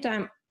the same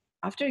time,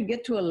 after you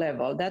get to a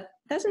level that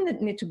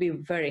doesn't need to be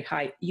very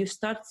high, you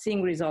start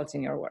seeing results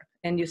in your work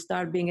and you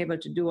start being able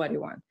to do what you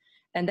want.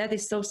 And that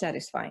is so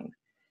satisfying.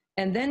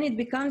 And then it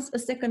becomes a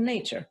second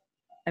nature.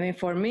 I mean,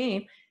 for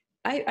me,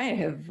 I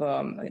have,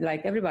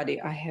 like everybody,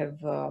 I have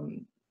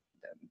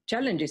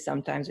challenges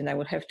sometimes, and I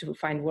would have to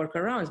find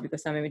workarounds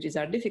because some images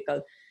are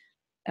difficult.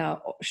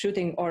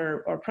 Shooting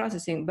or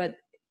processing, but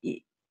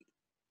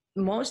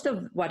most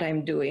of what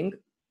I'm doing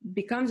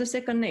becomes a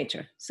second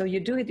nature. So you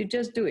do it, you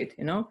just do it,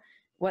 you know.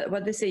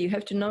 What they say, you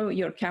have to know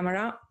your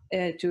camera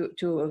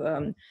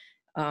to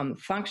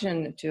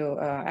function, to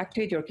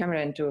activate your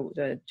camera and to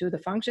do the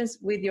functions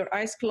with your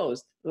eyes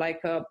closed,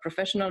 like a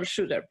professional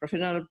shooter,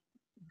 professional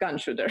gun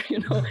shooter, you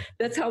know.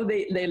 That's how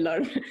they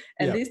learn.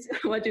 And yeah. This is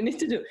what you need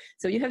to do.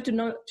 So you have to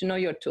know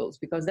your tools,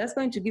 because that's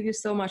going to give you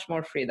so much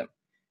more freedom.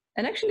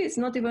 And actually, it's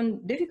not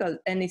even difficult,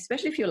 and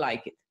especially if you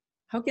like it.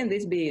 How can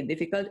this be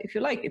difficult if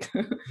you like it?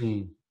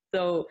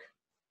 So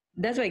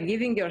that's why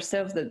giving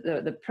yourself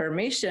the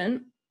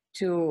permission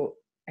to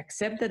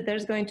accept that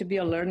there's going to be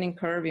a learning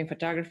curve in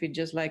photography,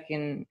 just like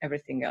in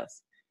everything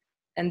else.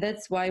 And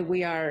that's why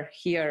we are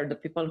here, the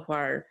people who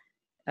are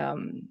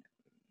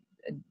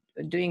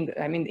doing,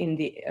 I mean, in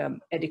the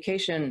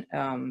education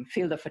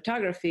field of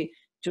photography,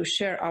 to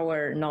share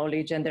our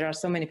knowledge. And there are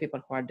so many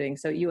people who are doing.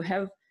 So you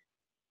have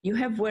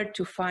where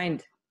to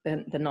find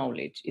the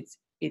knowledge. It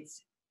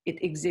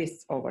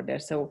exists over there.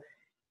 So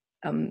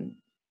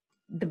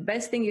the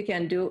best thing you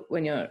can do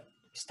when you're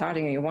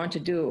starting and you want to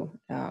do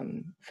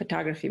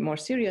photography more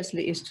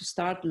seriously is to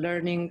start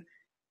learning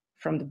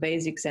from the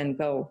basics and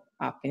go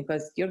up,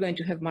 because you're going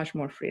to have much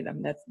more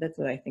freedom. That's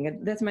what I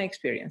think. That's my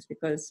experience,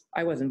 because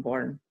I wasn't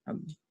born a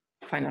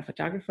fine art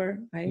photographer.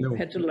 I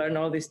had to learn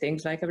all these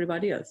things like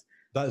everybody else.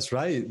 That's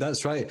right.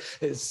 That's right.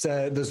 It's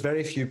there's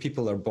very few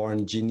people are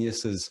born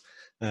geniuses.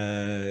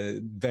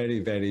 Very,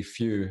 very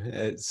few.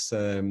 It's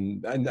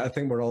and I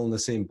think we're all in the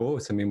same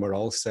boat. I mean, we're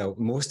all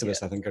most of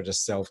us, I think, are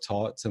just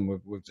self-taught, and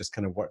we've just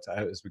kind of worked it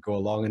out as we go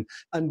along.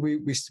 And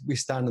we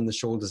stand on the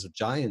shoulders of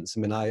giants. I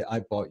mean,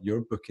 I bought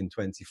your book in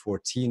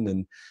 2014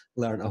 and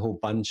learned a whole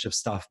bunch of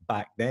stuff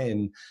back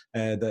then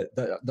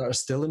that are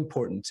still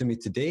important to me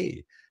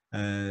today.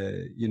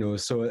 You know,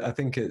 so I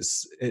think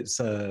it's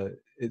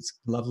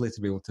lovely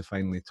to be able to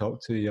finally talk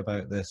to you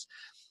about this.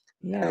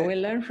 Yeah, we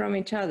learn from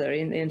each other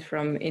and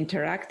from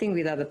interacting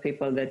with other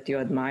people that you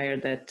admire,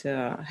 that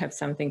have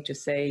something to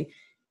say.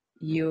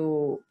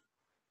 You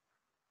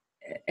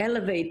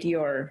elevate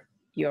your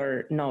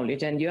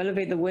knowledge, and you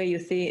elevate the way you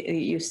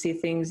see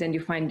things, and you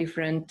find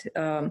different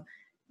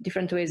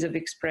ways of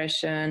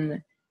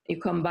expression. You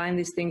combine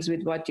these things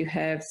with what you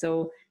have.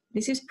 So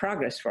this is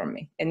progress for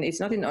me, and it's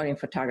not only in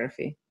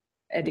photography.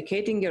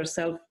 Educating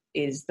yourself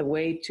is the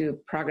way to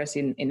progress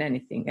in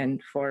anything, and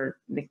for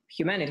the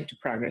humanity to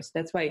progress.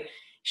 That's why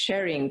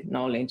sharing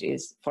knowledge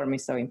is, for me,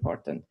 so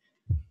important.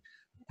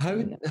 How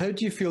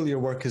do you feel your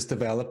work is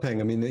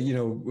developing? I mean, you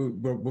know,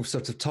 we've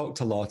sort of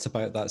talked a lot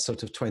about that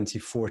sort of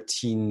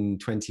 2014,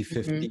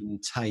 2015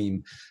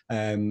 time.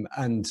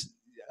 And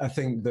I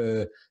think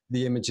the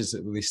images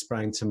that really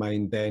sprang to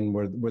mind then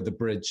were the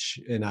bridge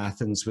in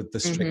Athens with the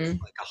strings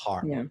like a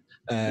harp.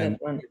 Yeah.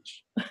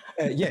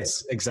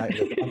 Yes,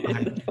 exactly.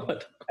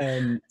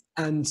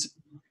 And,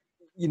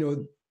 you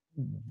know,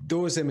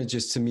 those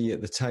images to me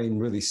at the time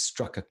really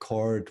struck a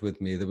chord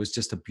with me. There was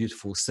just a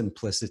beautiful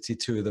simplicity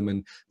to them,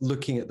 and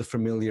looking at the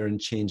familiar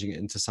and changing it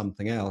into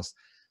something else.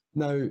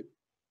 Now,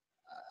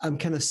 I'm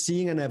kind of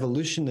seeing an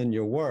evolution in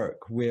your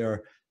work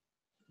where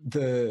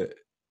the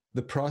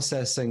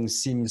processing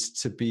seems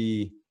to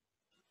be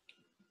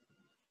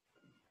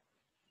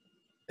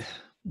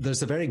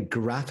there's a very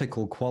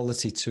graphical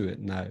quality to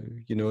it now.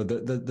 You know,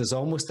 there's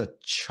almost a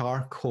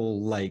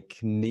charcoal-like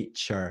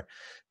nature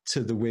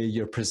to the way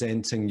you're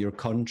presenting your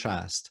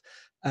contrast.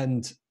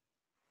 And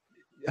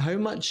how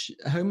much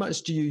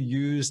do you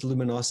use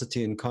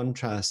luminosity and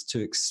contrast to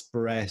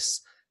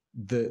express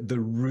the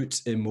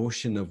root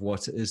emotion of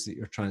what it is that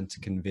you're trying to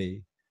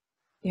convey?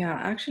 Yeah,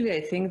 actually,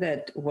 I think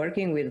that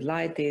working with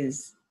light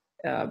is,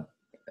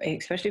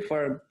 especially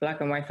for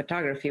black and white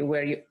photography,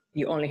 where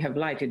you only have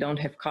light, you don't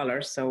have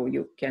color, so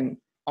you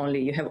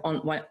have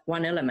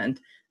one element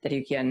that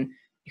you can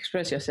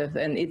express yourself,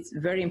 and it's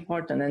very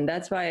important. And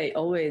that's why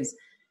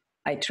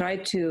I try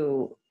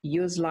to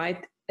use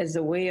light as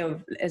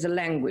a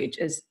language,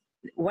 as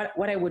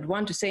what I would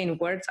want to say in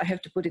words, I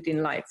have to put it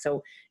in light.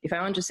 So if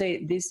I want to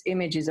say this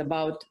image is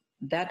about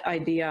that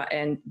idea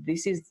and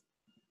this is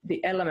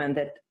the element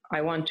that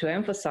I want to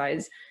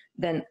emphasize,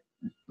 then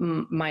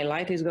my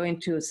light is going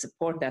to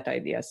support that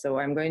idea. So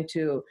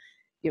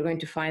you're going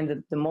to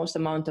find the most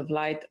amount of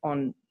light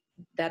on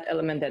that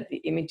element that the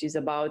image is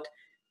about.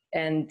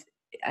 And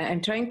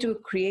I'm trying to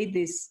create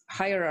this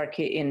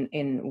hierarchy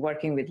in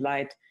working with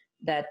light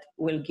that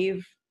will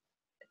give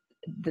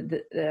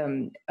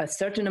a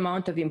certain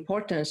amount of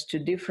importance to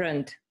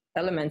different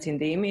elements in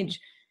the image,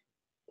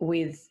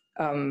 with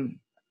a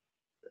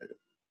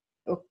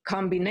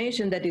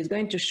combination that is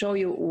going to show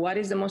you what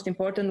is the most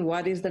important,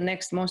 what is the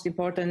next most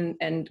important,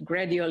 and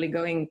gradually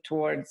going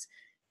towards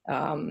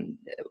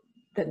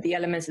the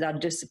elements that are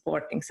just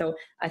supporting. So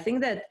I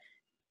think that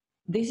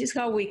this is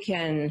how we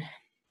can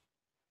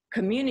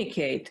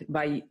communicate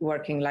by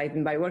working light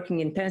and by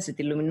working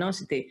intensity,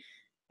 luminosity.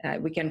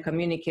 We can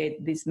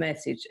communicate this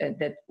message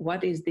that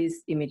what is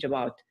this image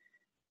about?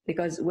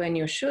 Because when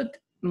you shoot,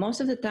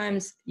 most of the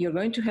times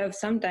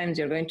sometimes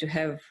you're going to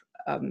have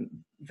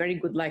very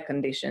good light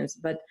conditions,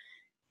 but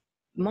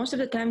most of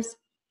the times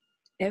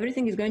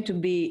everything is going to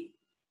be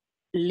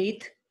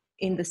lit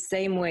in the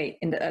same way,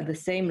 at the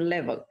same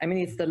level. I mean,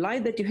 it's the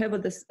light that you have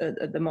at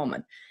the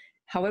moment.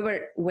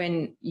 However,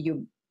 when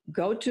you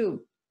go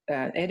to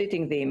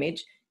editing the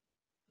image,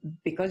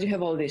 because you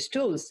have all these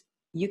tools,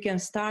 you can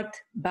start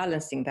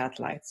balancing that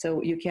light.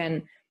 So you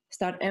can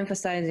start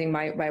emphasizing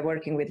by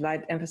working with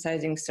light,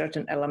 emphasizing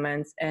certain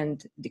elements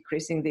and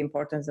decreasing the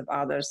importance of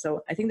others.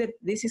 So I think that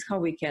this is how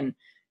we can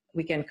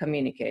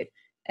communicate.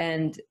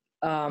 And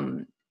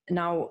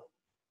now,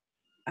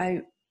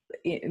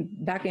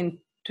 back in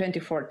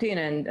 2014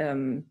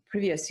 and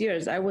previous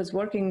years, I was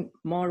working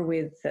more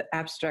with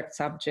abstract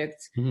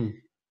subjects.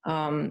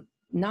 Mm-hmm.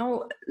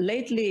 Now,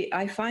 lately,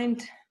 I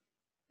find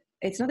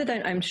it's not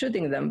that I'm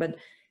shooting them, but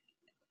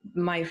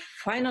my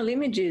final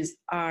images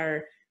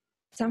are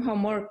somehow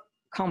more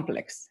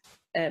complex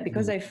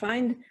because I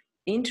find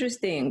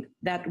interesting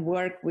that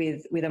work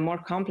with a more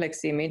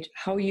complex image,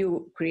 how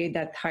you create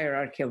that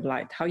hierarchy of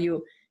light, how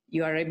you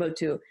are able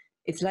to,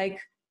 it's like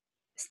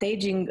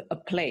staging a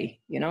play,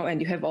 you know,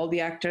 and you have all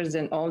the actors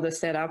and all the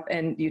setup,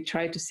 and you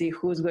try to see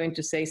who's going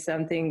to say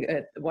something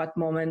at what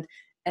moment,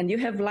 and you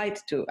have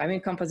light too. I mean,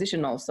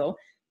 composition also,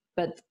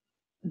 but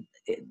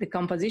the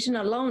composition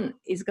alone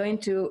is going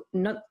to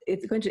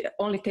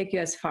only take you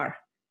as far.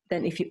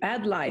 Then if you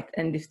add light,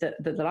 and if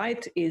the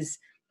light is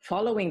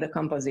following the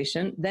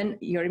composition, then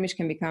your image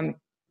can become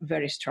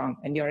very strong,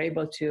 and you're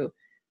able to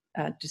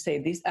say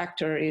this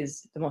actor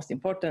is the most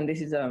important.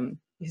 This is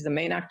the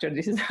main actor.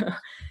 This is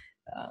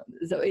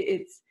so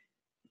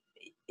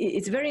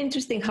it's very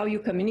interesting how you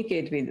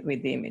communicate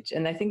with the image,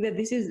 and I think that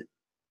this is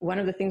one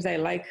of the things I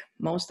like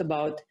most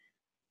about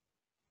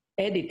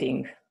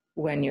editing.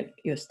 When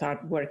you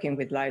start working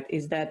with light,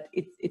 is that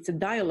it's a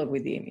dialogue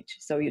with the image.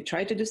 So you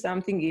try to do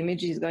something, the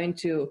image is going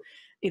to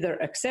either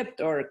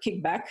accept or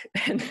kick back,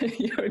 and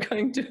you're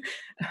going to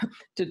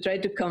try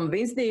to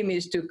convince the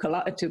image to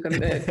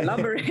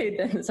collaborate,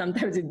 and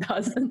sometimes it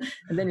doesn't.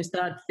 And then you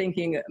start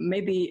thinking,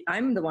 maybe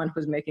I'm the one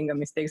who's making a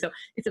mistake. So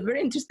it's a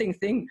very interesting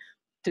thing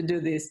to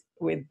do this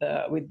with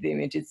the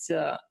image. It's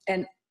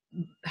and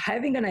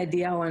having an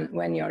idea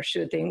when you're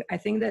shooting, I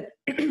think that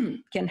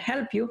can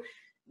help you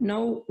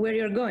know where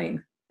you're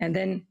going, and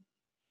then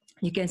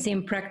you can see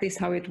in practice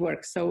how it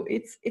works. So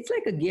it's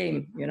like a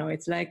game, you know.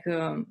 It's like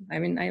I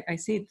mean, I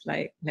see it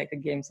like a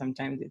game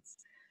sometimes. It's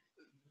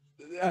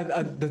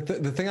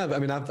the thing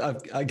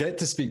I get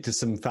to speak to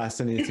some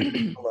fascinating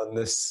people on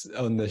this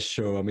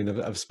show. I mean,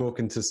 I've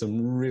spoken to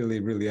some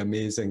really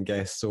amazing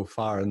guests so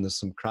far, and there's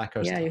some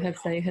crackers. Yeah, you had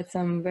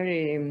some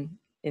very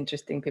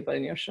interesting people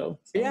in your show.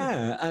 So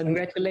yeah, and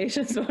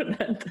congratulations for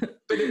that.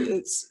 But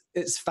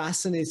it's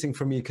fascinating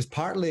for me because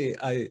partly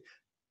I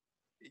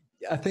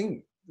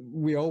think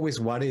we always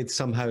worried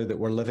somehow that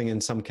we're living in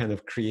some kind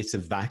of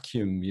creative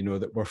vacuum, you know,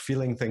 that we're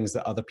feeling things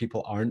that other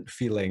people aren't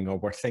feeling, or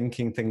we're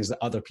thinking things that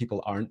other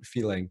people aren't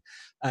feeling.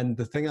 And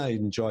the thing I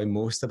enjoy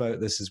most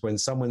about this is when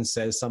someone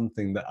says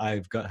something that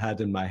I've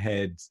had in my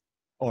head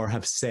or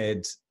have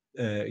said,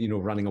 you know,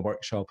 running a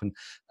workshop. And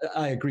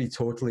I agree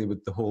totally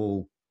with the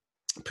whole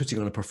putting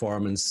on a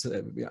performance,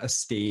 a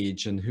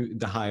stage, and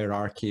the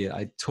hierarchy.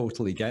 I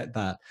totally get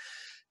that.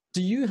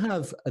 Do you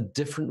have a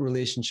different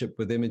relationship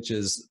with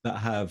images that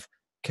have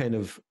kind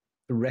of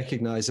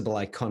recognizable,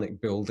 iconic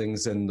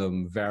buildings in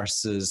them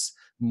versus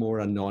more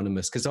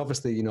anonymous? Because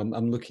obviously, you know,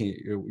 I'm looking at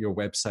your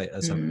website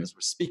as we're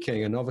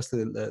speaking, and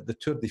obviously the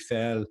Tour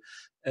d'Eiffel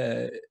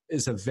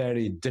is a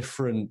very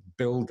different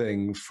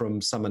building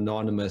from some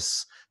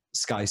anonymous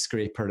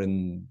skyscraper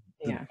in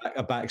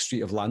a back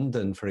street of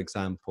London, for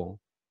example.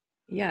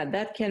 Yeah,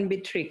 that can be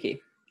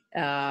tricky.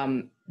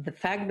 The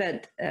fact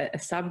that a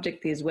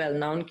subject is well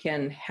known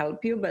can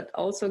help you, but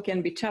also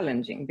can be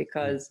challenging,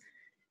 because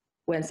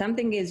when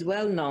something is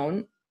well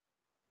known,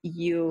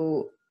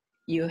 you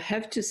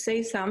have to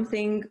say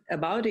something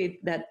about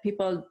it that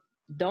people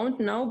don't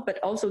know, but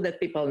also that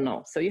people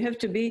know. So you have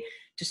to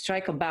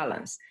strike a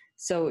balance.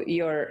 So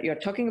you're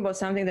talking about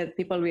something that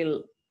people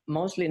will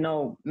mostly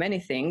know many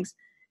things,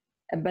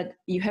 but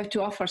you have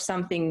to offer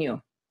something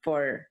new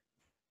for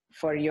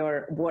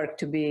your work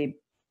to be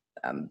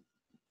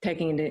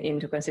taken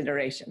into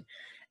consideration.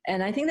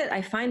 And I think that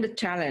I find a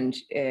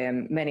challenge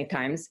many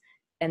times,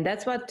 and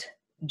that's what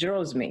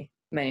draws me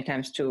many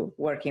times to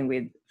working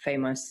with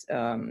famous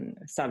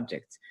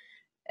subjects,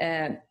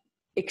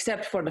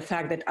 except for the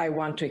fact that I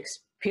want to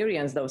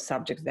experience those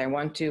subjects. I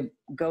want to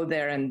go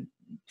there and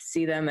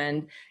see them.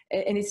 And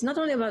it's not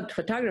only about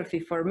photography.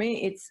 For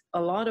me, it's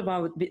a lot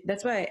about,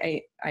 that's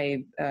why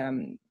I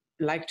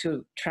like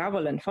to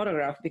travel and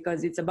photograph,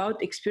 because it's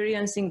about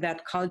experiencing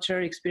that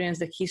culture, experience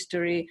the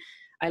history.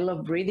 I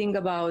love reading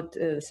about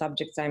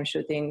subjects I'm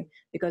shooting,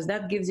 because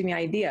that gives me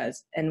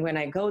ideas. And when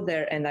I go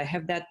there and I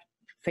have that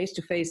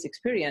face-to-face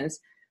experience,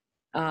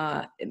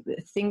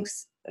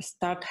 things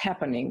start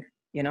happening,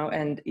 you know,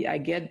 and I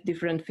get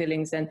different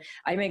feelings. And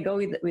I may go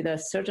with a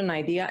certain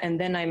idea, and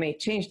then I may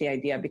change the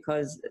idea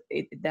because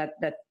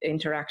that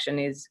interaction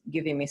is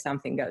giving me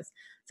something else.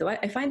 So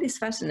I find this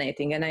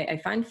fascinating, and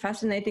I find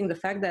fascinating the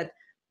fact that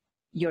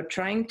you're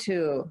trying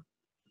to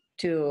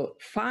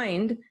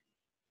find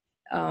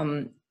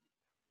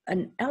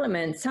an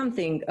element,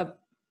 something,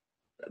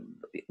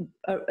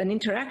 an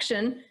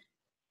interaction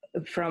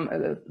from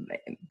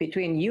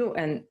between you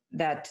and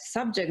that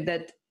subject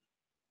that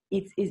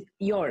it's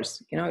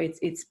yours, you know,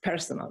 it's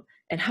personal.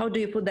 And how do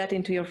you put that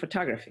into your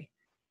photography?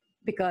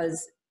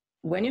 Because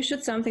when you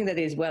shoot something that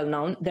is well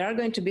known, there are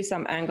going to be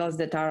some angles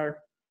that are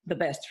the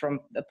best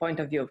from the point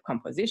of view of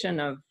composition,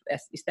 of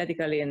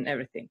aesthetically and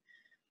everything.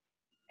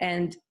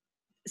 And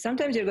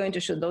sometimes you're going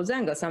to shoot those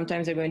angles,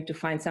 sometimes you're going to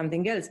find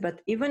something else.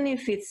 But even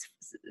if it's,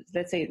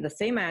 let's say, the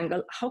same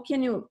angle, how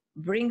can you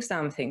bring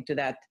something to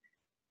that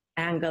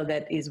angle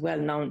that is well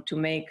known to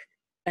make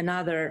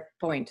another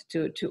point,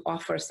 to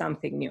offer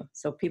something new,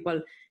 so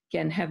people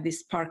can have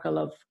this sparkle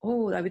of,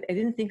 oh, I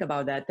didn't think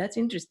about that, that's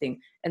interesting.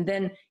 And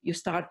then you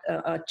start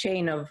a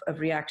chain of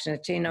reaction, a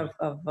chain of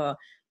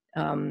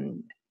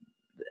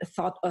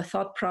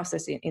thought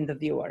process in the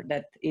viewer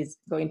that is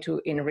going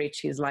to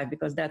enrich his life,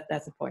 because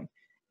that's the point.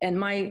 And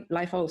my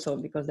life also,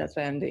 because that's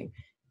what I'm doing.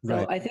 So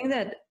right. I think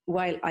that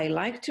while I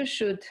like to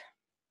shoot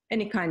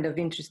any kind of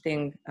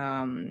interesting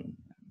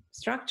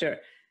structure,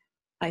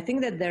 I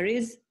think that there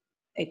is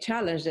a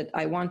challenge that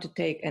I want to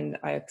take, and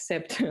I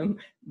accept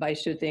by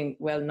shooting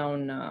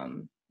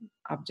well-known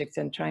objects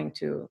and trying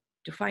to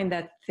find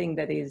that thing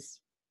that is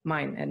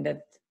mine and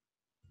that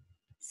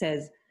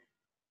says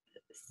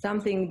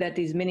something that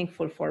is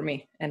meaningful for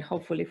me and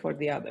hopefully for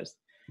the others.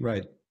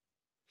 Right.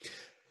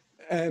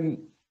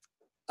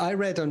 I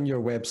read on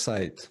your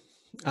website,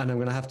 and I'm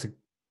going to have to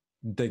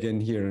dig in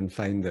here and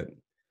find it,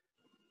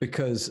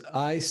 because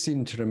I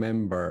seem to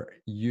remember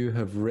you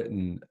have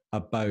written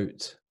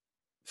about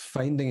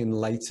finding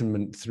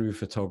enlightenment through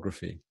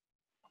photography.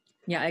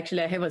 Yeah,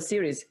 actually, I have a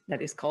series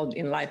that is called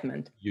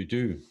Enlightenment. You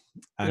do?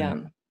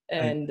 And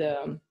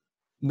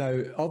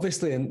now,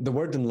 obviously, the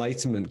word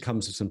enlightenment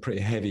comes with some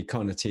pretty heavy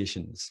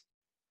connotations.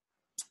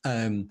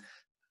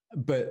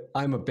 But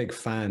I'm a big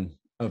fan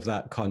of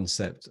that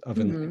concept of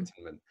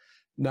enlightenment.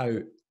 Now,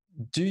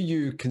 do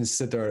you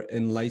consider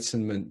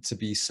enlightenment to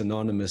be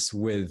synonymous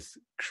with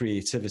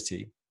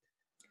creativity?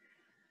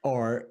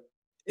 Or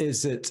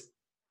is it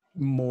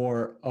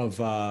more of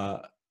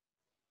a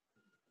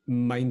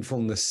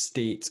mindfulness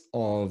state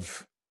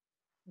of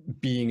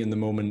being in the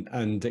moment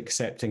and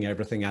accepting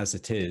everything as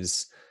it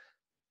is?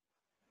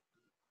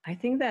 I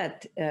think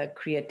that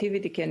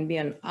creativity can be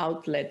an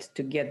outlet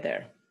to get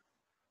there,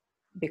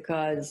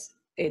 because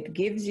it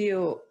gives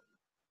you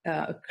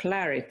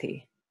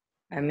clarity.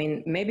 I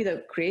mean, maybe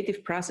the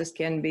creative process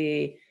can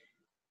be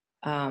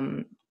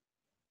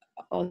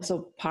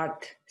also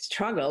part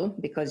struggle,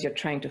 because you're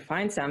trying to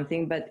find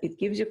something, but it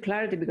gives you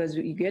clarity because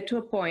you get to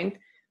a point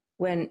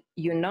when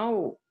you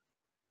know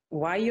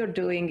why you're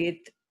doing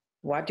it,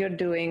 what you're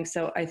doing.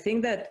 So I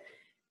think that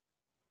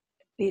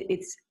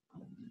it's,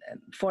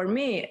 for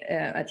me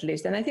at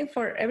least, and I think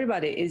for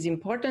everybody, is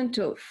important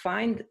to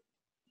find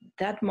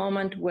that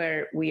moment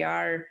where we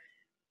are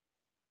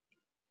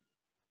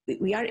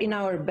in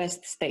our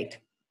best state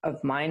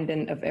of mind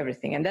and of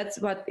everything. And that's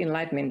what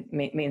enlightenment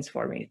means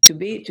for me, to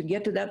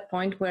get to that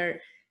point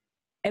where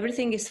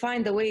everything is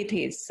fine the way it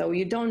is. So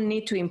you don't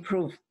need to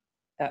improve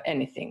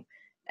anything.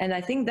 And I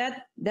think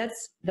that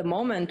that's the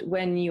moment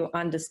when you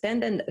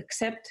understand and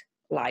accept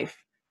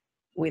life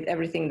with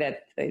everything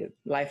that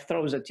life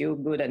throws at you,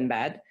 good and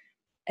bad.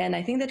 And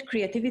I think that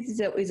creativity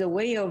is a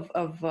way of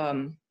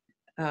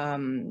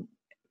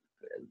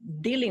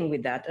dealing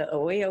with that, a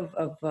way of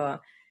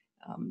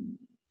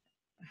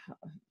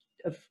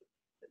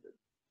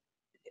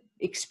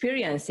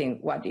experiencing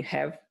what you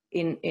have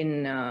in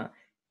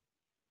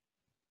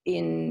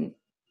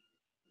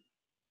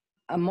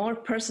a more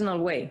personal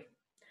way.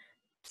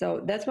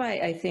 So that's why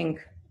I think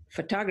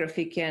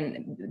photography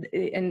can,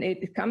 and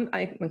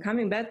I'm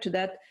coming back to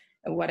that,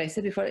 what I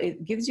said before,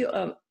 it gives you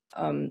a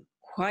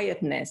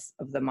quietness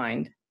of the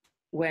mind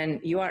when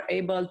you are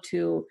able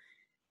to,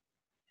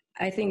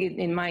 I think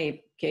in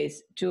my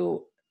case,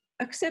 to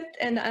accept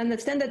and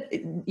understand that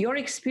your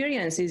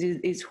experience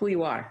is who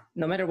you are,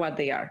 no matter what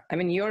they are. I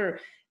mean,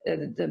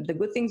 the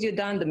good things you've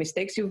done, the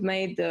mistakes you've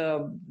made,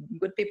 the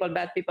good people,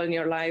 bad people in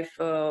your life,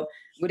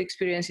 good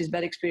experiences,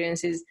 bad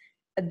experiences.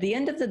 At the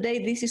end of the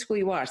day, this is who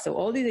you are. So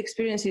all these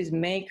experiences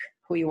make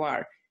who you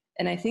are.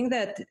 And I think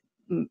that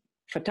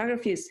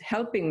photography is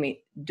helping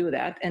me do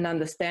that and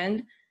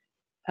understand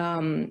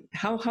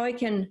how I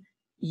can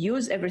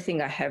use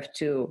everything I have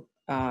to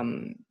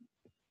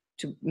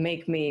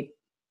make me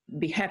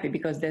be happy,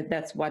 because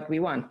that's what we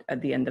want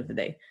at the end of the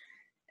day.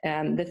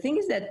 And the thing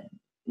is that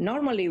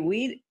normally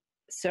we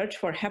search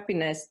for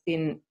happiness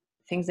in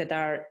things that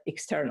are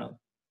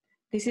external.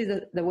 This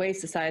is the way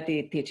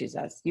society teaches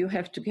us. You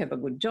have to have a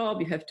good job,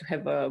 you have to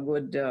have a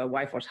good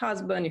wife or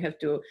husband, you have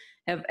to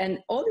have, and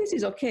all this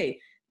is okay.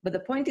 But the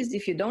point is,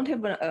 if you don't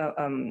have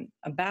a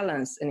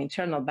balance, an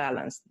internal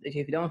balance, if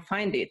you don't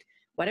find it,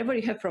 whatever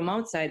you have from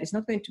outside is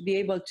not going to be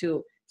able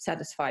to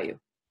satisfy you.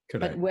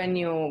 Correct. But when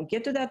you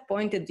get to that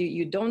point that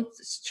you don't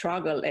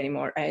struggle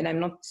anymore, and I'm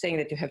not saying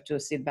that you have to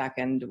sit back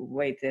and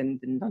wait and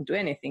not do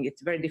anything,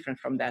 it's very different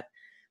from that.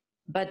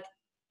 But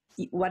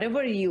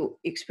whatever you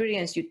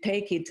experience, you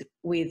take it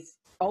with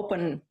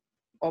open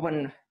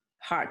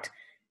heart,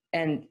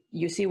 and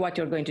you see what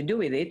you're going to do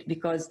with it,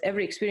 because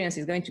every experience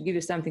is going to give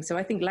you something. So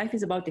I think life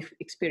is about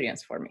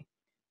experience for me.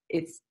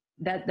 It's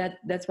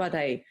that's what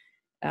I,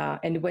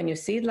 and when you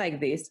see it like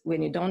this,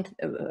 when you don't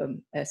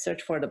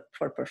search for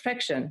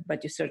perfection,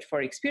 but you search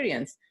for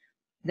experience,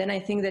 then I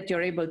think that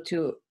you're able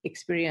to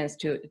experience,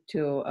 to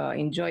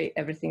enjoy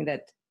everything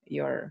that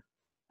you're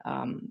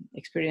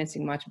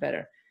experiencing much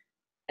better.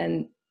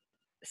 And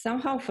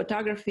somehow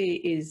photography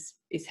is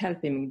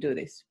helping me do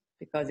this,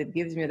 because it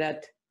gives me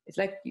that, it's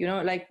like,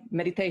 like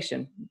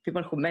meditation.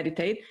 People who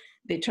meditate,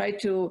 they try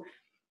to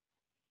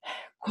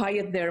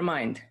quiet their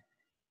mind.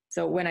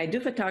 So when I do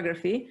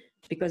photography,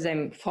 because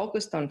I'm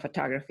focused on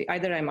photography,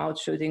 either I'm out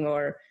shooting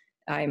or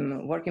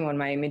I'm working on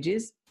my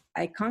images,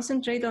 I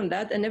concentrate on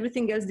that and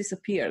everything else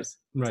disappears.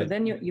 Right. So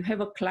then you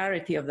have a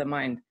clarity of the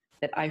mind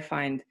that I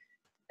find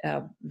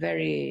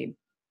very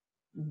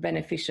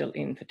beneficial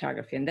in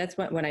photography. And that's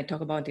when I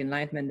talk about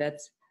enlightenment,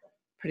 that's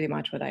pretty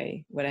much what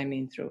I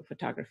mean through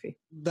photography.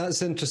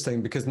 That's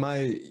interesting, because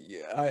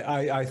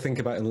I think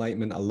about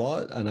enlightenment a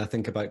lot, and I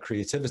think about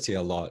creativity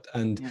a lot.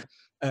 And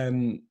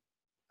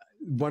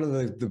one of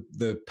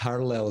the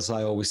parallels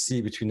I always see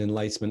between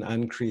enlightenment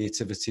and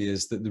creativity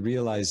is that the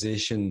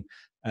realization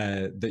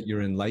that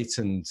you're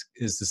enlightened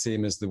is the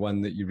same as the one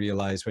that you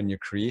realize when you're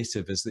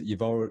creative, is that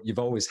you've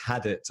always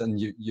had it, and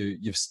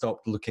you've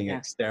stopped looking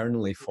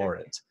externally for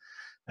it.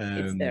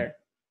 It's there.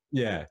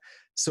 Yeah.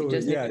 So you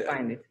just need to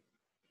find it.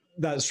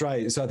 That's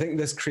right. So I think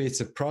this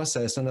creative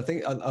process, and I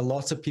think a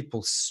lot of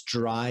people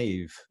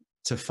strive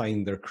to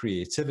find their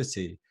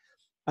creativity.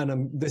 And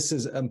I'm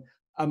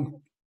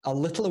a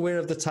little aware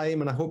of the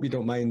time, and I hope you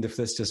don't mind if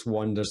this just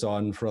wanders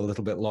on for a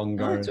little bit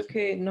longer. No, it's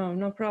okay.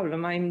 No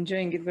problem. I'm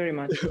enjoying it very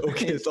much.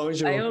 Okay, as long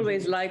as I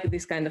always like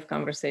this kind of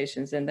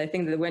conversations. And I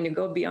think that when you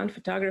go beyond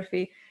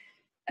photography,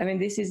 I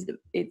mean,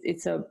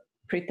 it's a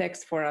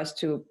pretext for us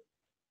to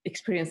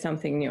experience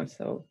something new.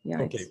 So yeah.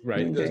 Okay,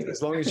 right.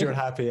 As long as you're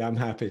happy, I'm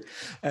happy.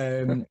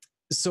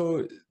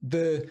 So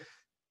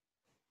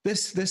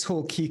this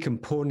whole key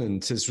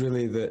component is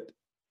really that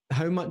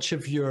how much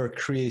of your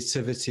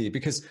creativity,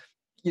 because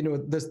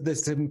there's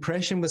this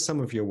impression with some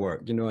of your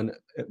work, and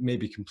it may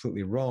be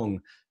completely wrong,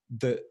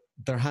 that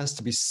there has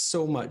to be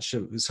so much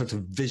of sort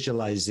of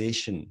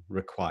visualization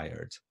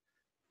required.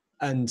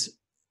 And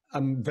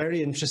I'm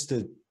very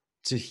interested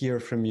to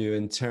hear from you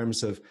in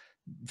terms of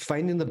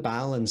finding the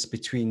balance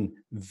between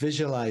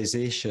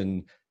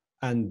visualization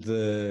and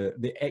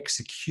the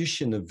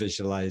execution of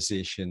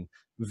visualization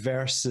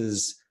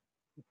versus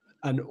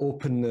an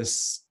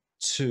openness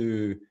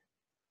to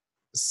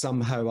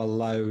somehow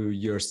allow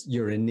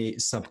your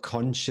innate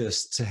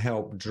subconscious to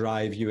help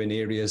drive you in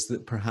areas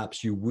that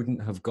perhaps you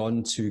wouldn't have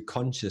gone to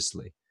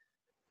consciously.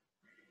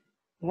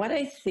 What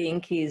I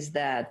think is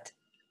that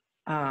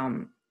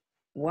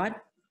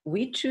what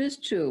we choose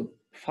to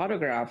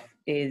photograph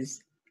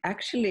is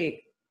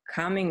actually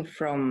coming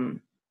from,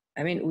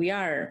 I mean,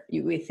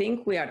 we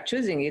think we are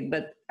choosing it,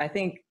 but I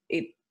think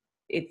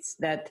it's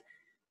that,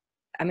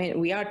 I mean,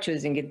 we are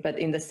choosing it, but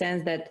in the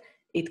sense that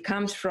it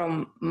comes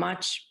from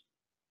much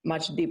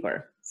much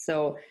deeper.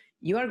 So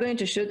you are going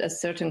to shoot a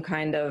certain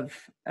kind of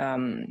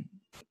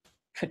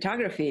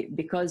photography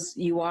because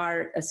you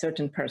are a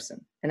certain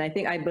person. And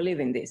I believe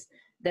in this.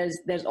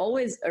 There's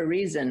always a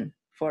reason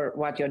for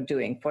what you're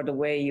doing, for the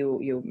way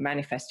you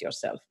manifest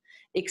yourself.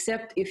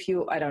 Except if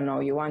you, I don't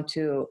know, you want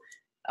to,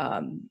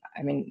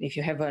 if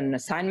you have an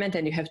assignment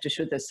and you have to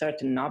shoot a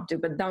certain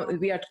object, but now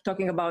we are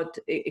talking about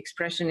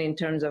expression in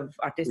terms of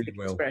artistic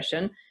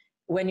expression,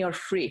 when you're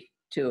free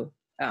to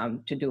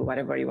do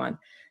whatever you want.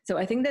 So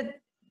I think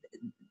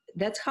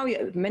that's how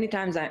many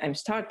times I'm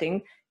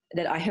starting,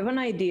 that I have an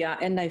idea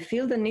and I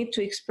feel the need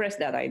to express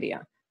that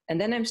idea. And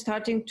then I'm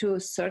starting to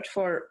search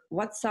for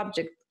what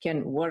subject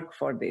can work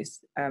for this.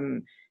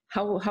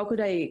 How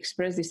could I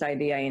express this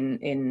idea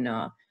in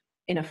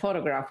a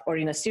photograph or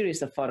in a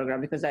series of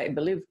photographs? Because I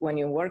believe when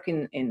you work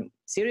in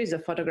series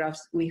of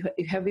photographs, you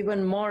have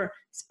even more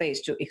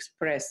space to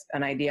express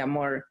an idea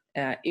more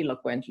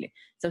eloquently.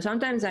 So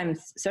sometimes I'm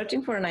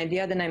searching for an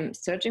idea, then I'm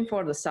searching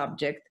for the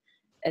subject,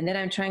 and then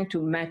I'm trying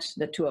to match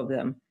the two of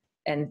them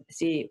and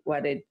see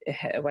what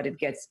it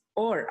gets.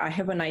 Or I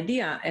have an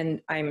idea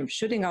and I'm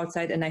shooting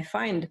outside and I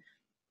find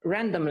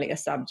randomly a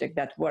subject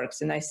that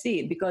works, and I see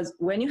it. Because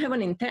when you have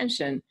an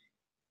intention,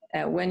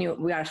 when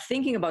we are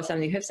thinking about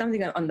something, you have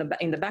something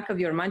in the back of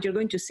your mind, you're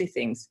going to see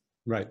things.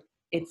 Right.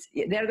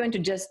 They're going to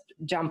just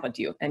jump at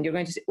you, and you're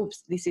going to say,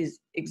 oops, this is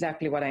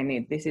exactly what I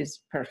need. This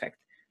is perfect.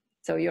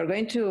 So you're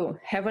going to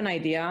have an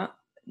idea,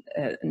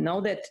 know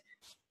that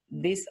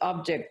this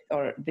object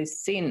or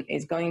this scene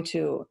is going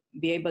to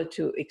be able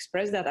to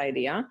express that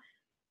idea,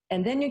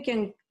 and then you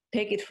can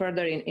take it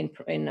further in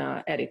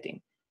editing.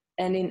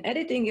 And in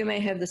editing, you may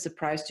have the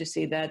surprise to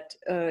see that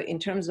in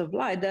terms of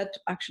light, that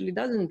actually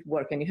doesn't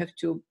work, and you have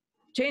to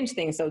change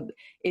things. So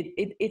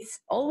it's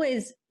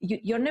always,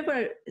 you're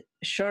never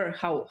sure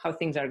how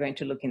things are going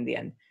to look in the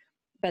end.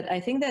 But I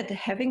think that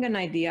having an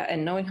idea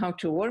and knowing how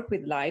to work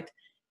with light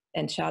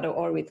and shadow,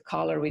 or with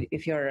color,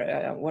 if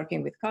you're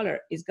working with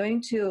color, is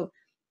going to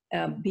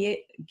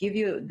give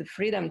you the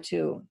freedom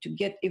to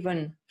get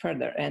even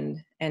further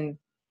and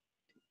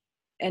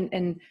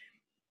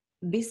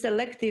be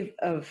selective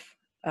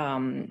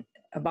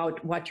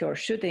about what you're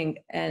shooting,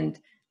 and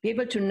be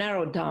able to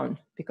narrow down,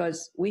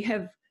 because we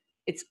have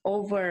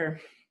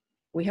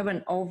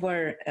an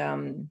over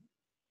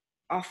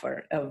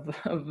offer of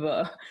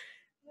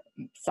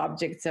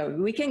subjects, so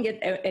we can get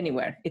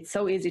anywhere. It's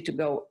so easy to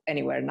go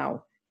anywhere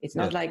now. It's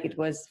not like it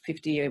was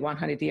 50 or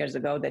 100 years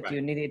ago that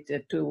you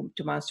needed 2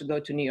 months to go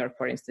to New York,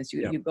 for instance.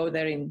 You go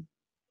there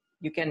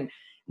you can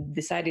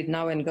decide it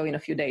now and go in a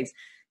few days.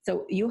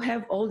 So you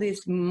have all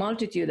this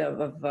multitude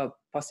of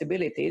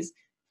possibilities.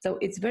 So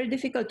it's very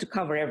difficult to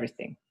cover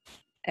everything.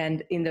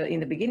 And in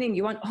the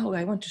beginning,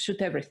 I want to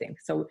shoot everything.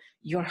 So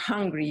you're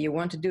hungry, you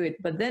want to do it.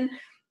 But then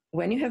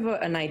when you have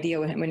an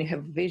idea, when you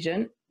have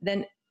vision,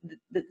 then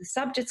the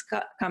subjects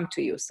come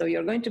to you. So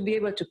you're going to be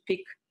able to pick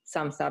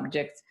some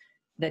subjects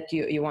that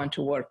you want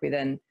to work with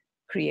and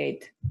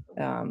create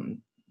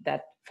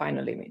that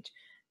final image.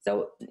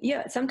 So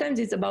yeah, sometimes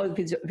it's about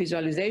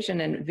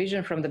visualization and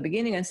vision from the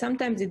beginning, and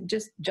sometimes it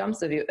just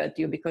jumps at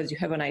you because you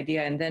have an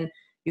idea, and then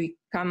you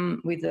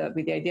come with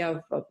the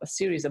idea of a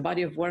series, a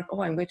body of work.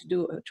 Oh, I'm going to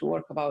do a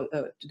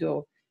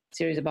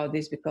series about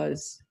this,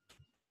 because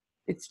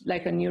it's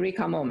like a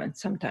eureka moment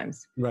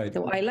sometimes. Right.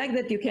 So I like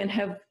that you can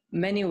have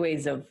many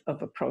ways of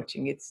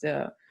approaching.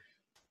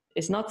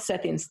 It's not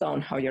set in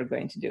stone how you're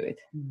going to do it.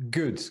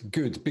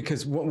 Good.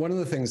 Because one of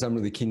the things I'm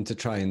really keen to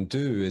try and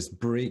do is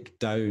break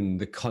down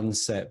the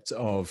concept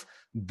of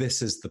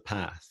this is the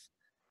path.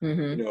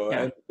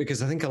 Mm-hmm.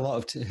 Because I think a lot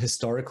of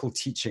historical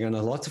teaching and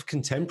a lot of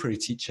contemporary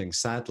teaching,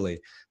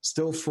 sadly,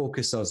 still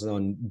focuses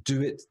on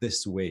do it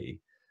this way.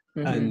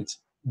 Mm-hmm. And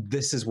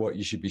this is what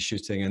you should be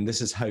shooting, and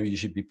this is how you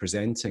should be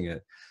presenting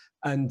it.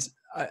 And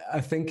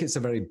I think it's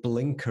a very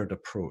blinkered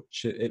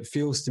approach. It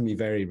feels to me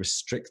very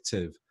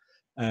restrictive.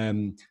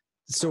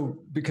 So,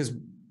 because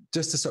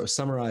just to sort of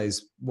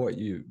summarize what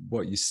you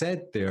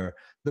said there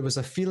was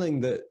a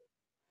feeling that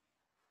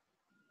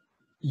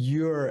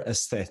your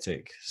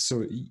aesthetic,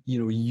 so,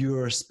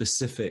 your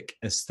specific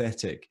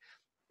aesthetic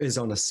is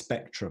on a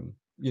spectrum,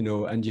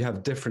 and you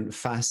have different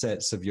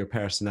facets of your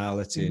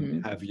personality. Mm-hmm. And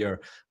you have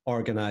your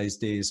organized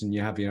days, and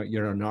you have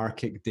your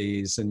anarchic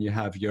days, and you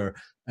have your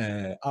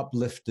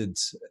uplifted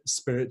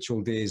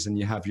spiritual days, and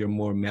you have your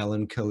more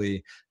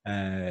melancholy,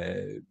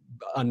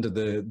 under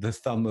the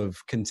thumb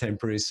of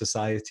contemporary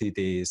society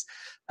days.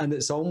 And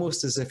it's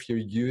almost as if you're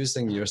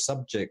using your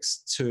subjects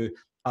to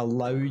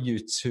allow you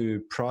to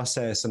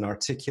process and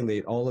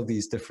articulate all of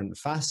these different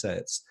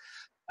facets.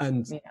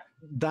 And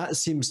that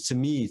seems to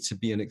me to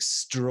be an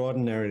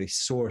extraordinary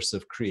source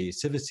of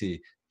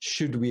creativity,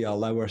 should we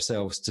allow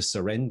ourselves to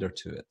surrender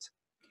to it.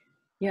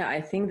 Yeah,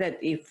 I think that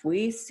if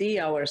we see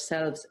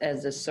ourselves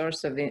as a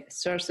source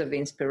of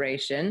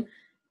inspiration,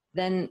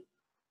 then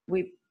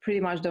we pretty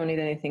much don't need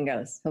anything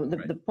else. So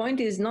the point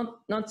is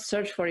not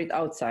search for it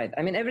outside.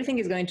 I mean, everything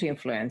is going to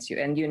influence you,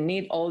 and you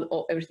need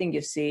everything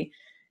you see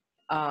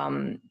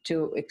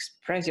to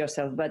express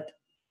yourself. But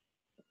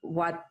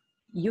what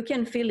you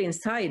can feel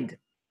inside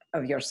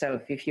of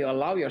yourself, if you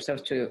allow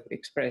yourself to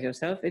express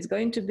yourself, it's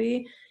going to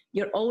be,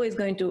 you're always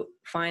going to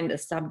find a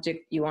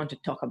subject you want to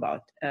talk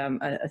about,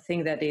 a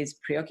thing that is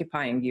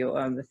preoccupying you,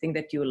 the thing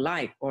that you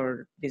like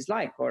or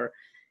dislike, or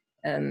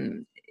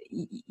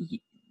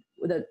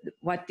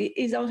what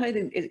is outside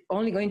is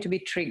only going to be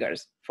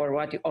triggers for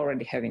what you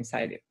already have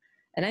inside you.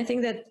 And I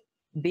think that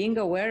being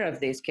aware of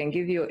this can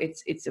give you,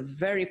 it's a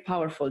very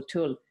powerful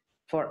tool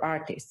for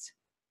artists,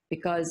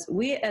 because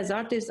we as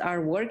artists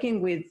are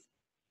working with,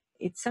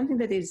 it's something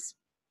that is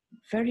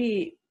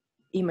very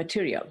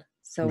immaterial.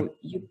 So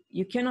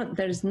you cannot,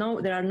 there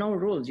are no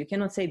rules. You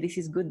cannot say this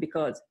is good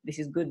because, this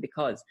is good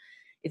because.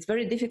 It's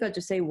very difficult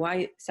to say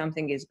why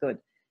something is good.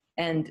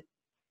 And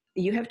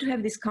you have to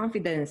have this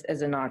confidence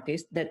as an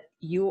artist that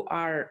you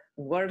are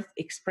worth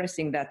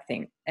expressing that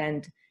thing.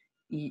 And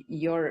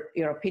your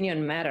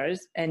opinion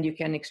matters, and you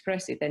can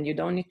express it, and you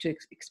don't need to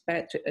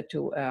expect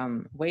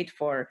to wait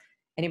for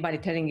anybody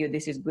telling you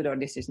this is good or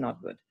this is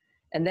not good.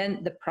 And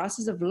then the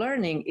process of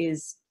learning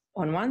is,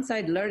 on one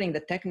side, learning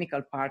the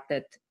technical part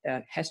that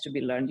has to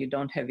be learned. You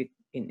don't have it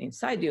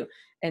inside you.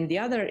 And the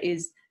other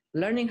is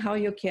learning how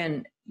you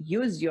can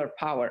use your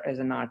power as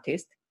an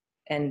artist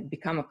and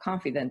become a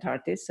confident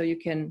artist, so you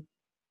can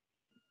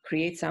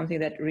create something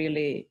that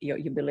really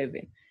you believe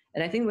in.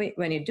 And I think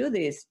when you do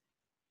this,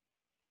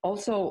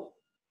 also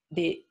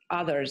the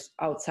others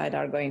outside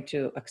are going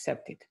to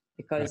accept it,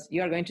 because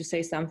you are going to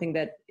say something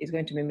that is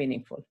going to be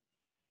meaningful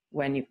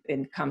when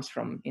it comes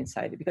from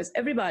inside. Because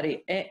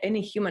everybody,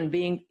 any human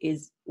being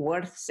is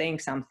worth saying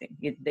something.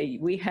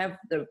 We have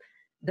the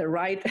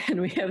right,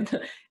 and we have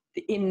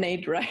the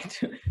innate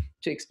right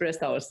to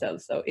express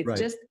ourselves. So it's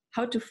just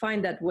how to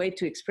find that way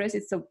to express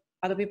it so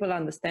other people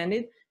understand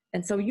it,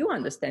 and so you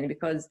understand,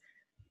 because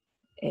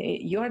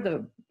you're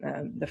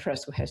the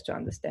first who has to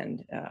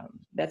understand.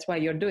 That's why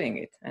you're doing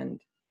it. And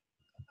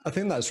I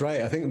think that's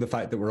right. I think the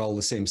fact that we're all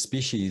the same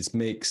species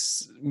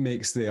makes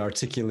the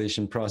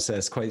articulation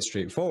process quite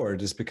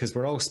straightforward, is because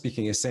we're all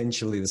speaking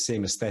essentially the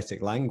same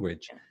aesthetic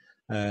language.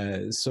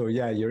 So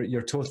yeah,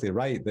 you're totally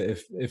right that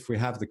if we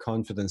have the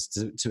confidence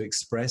to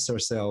express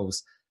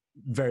ourselves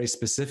very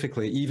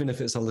specifically, even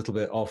if it's a little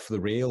bit off the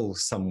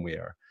rails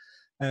somewhere.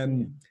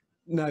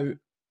 Now,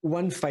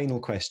 one final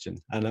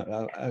question, and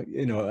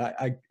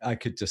I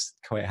could just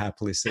quite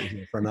happily sit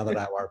here for another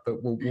hour,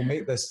 but we'll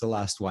make this the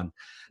last one.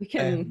 We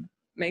can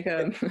make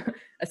a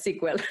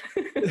sequel.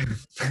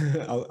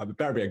 It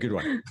better be a good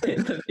one.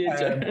 In the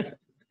future.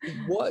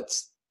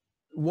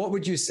 What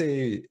would you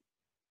say,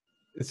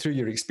 through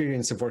your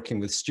experience of working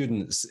with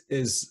students,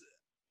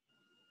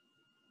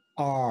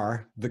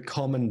 are the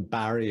common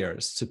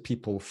barriers to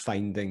people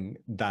finding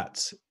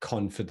that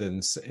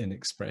confidence in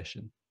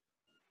expression?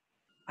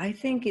 I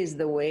think is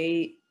the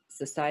way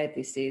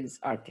society sees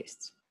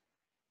artists.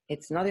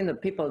 It's not in the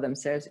people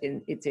themselves,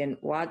 it's in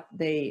what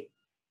they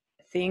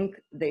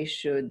think they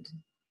should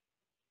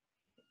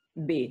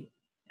be.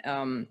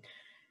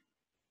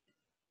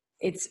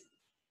 It's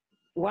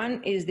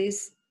one is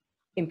this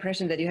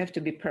impression that you have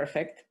to be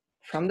perfect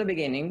from the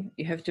beginning.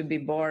 You have to be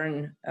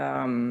born,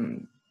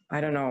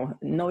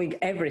 knowing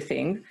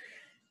everything.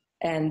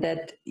 And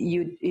that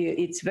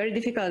it's very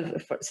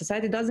difficult.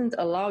 Society doesn't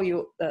allow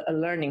you a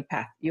learning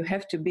path. You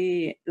have to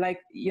be like,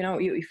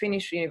 you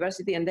finish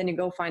university and then you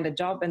go find a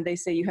job, and they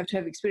say you have to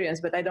have experience,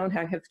 but I don't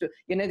have to,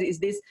 is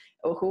this,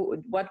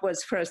 what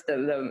was first,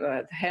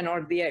 the hen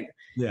or the egg?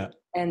 Yeah.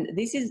 And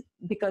this is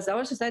because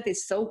our society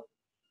is so,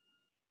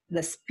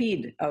 the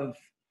speed of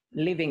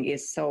living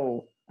is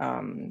so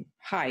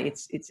high.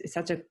 It's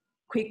such a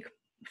quick,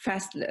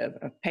 fast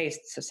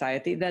paced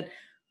society that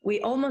we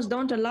almost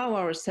don't allow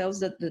ourselves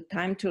the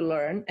time to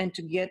learn and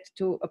to get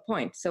to a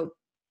point. So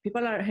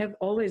people have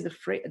always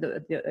afraid,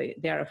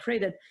 they are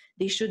afraid that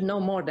they should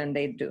know more than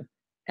they do.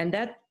 And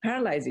that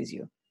paralyzes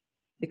you,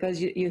 because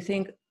you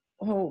think,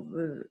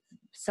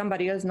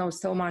 somebody else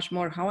knows so much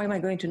more. How am I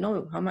going to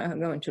know? How am I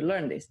going to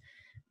learn this?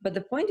 But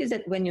the point is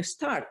that when you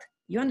start,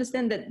 you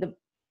understand that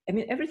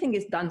everything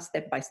is done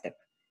step by step.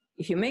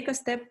 If you make a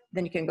step,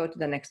 then you can go to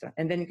the next one,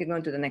 and then you can go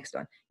to the next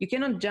one. You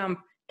cannot jump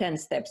 10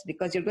 steps,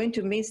 because you're going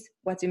to miss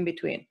what's in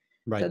between.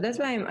 Right. So that's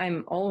why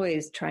I'm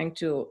always trying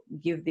to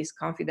give this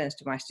confidence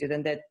to my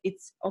student that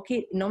it's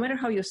okay, no matter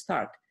how you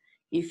start,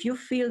 if you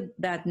feel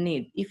that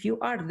need, if you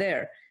are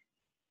there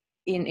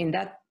in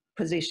that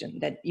position,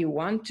 that you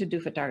want to do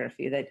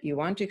photography, that you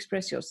want to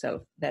express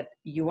yourself, that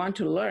you want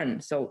to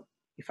learn. So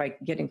if I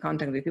get in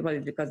contact with people,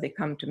 it's because they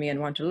come to me and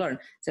want to learn.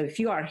 So if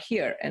you are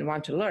here and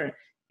want to learn,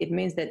 it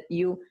means that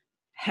you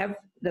have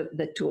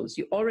the tools,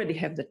 you already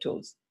have the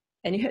tools.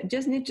 And you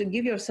just need to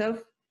give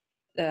yourself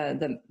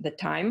the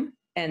time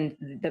and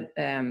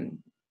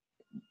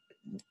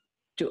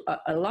to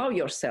allow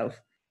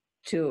yourself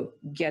to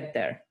get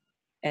there,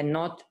 and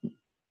not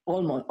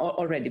almost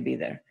already be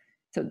there.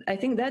 So I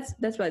think that's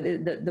why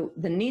the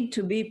need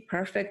to be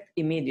perfect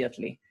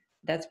immediately.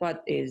 That's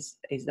what is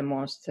the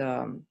most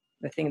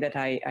the thing that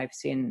I've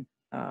seen,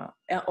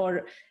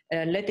 or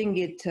letting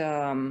it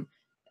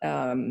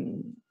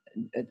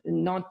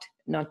not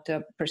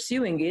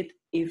pursuing it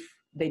if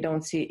they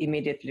don't see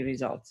immediately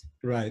results.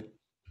 Right.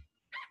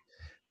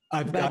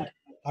 I've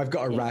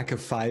got a rack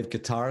of 5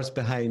 guitars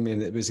behind me,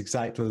 and it was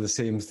exactly the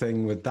same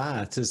thing with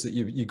that, is that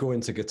you go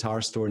into a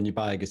guitar store and you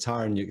buy a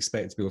guitar and you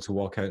expect to be able to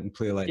walk out and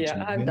play like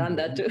Yeah, I've done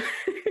that too.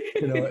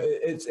 You know,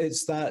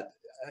 it's that,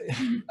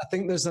 I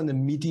think there's an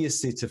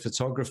immediacy to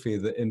photography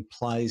that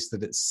implies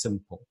that it's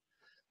simple.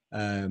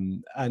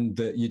 And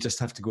that you just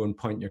have to go and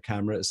point your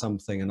camera at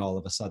something and all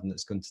of a sudden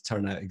it's going to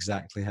turn out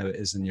exactly how it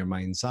is in your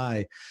mind's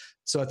eye.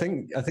 So I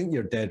think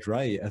you're dead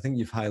right. I think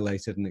you've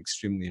highlighted an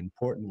extremely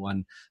important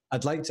one.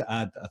 I'd like to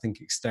add, I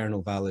think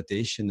external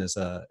validation is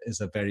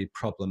a very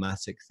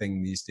problematic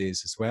thing these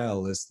days as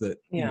well, is that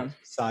you know,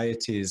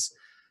 societies,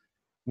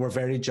 we're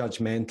very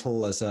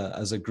judgmental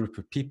as a group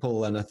of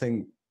people. And I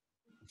think,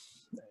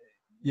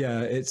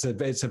 yeah, it's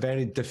a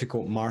very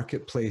difficult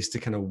marketplace to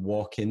kind of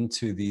walk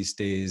into these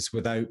days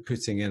without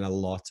putting in a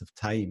lot of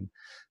time.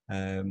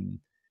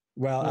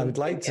 Well, I would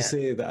like to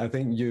say that I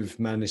think you've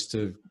managed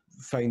to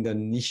find a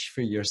niche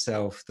for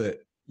yourself that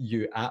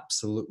you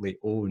absolutely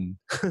own.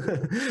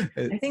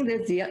 I think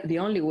that's the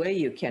only way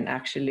you can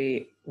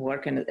actually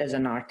work as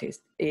an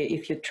artist.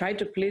 If you try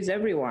to please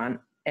everyone,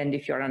 and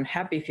if you're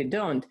unhappy if you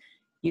don't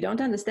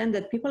understand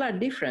that people are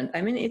different.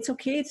 I mean, it's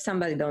okay if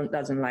somebody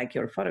doesn't like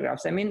your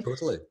photographs. I mean,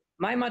 totally.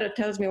 My mother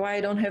tells me why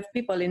I don't have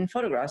people in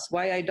photographs,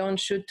 why I don't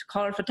shoot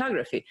color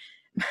photography.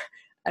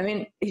 I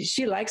mean,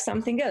 she likes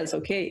something else,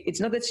 okay?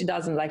 It's not that she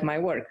doesn't like my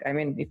work. I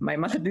mean, if my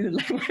mother didn't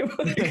like my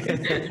work,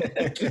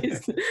 at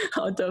least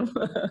out of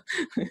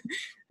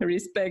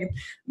respect.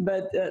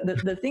 But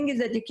the thing is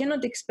that you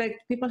cannot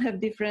expect, people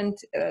have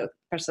different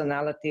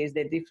personalities,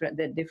 they're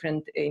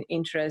different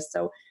interests.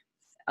 So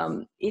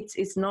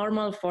it's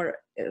normal for,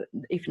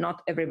 if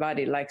not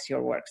everybody likes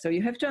your work. So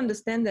you have to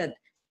understand that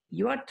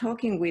you are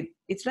talking with,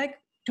 it's like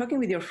talking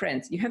with your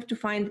friends. You have to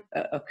find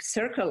a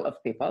circle of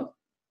people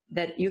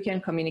that you can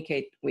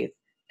communicate with.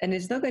 And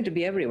it's not going to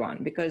be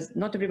everyone, because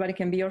not everybody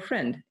can be your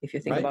friend if you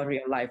think about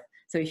real life.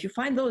 So if you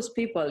find those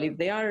people, if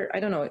they are, I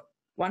don't know,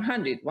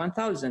 100,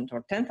 1,000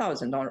 or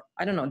 10,000 or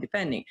I don't know,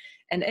 depending.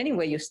 And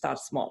anyway, you start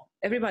small.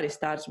 Everybody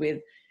starts with,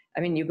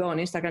 I mean, you go on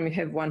Instagram, you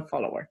have 1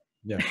 follower.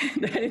 Yeah.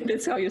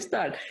 That's how you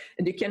start.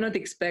 And you cannot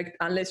expect,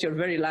 unless you're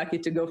very lucky,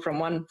 to go from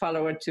 1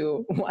 follower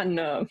to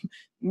 1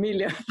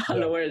 million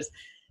followers.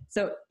 Yeah.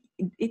 So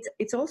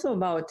it's also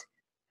about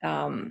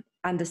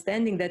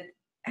understanding that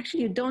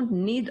actually you don't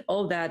need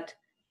all that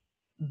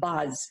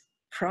buzz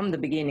from the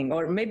beginning,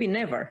 or maybe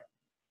never.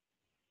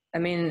 I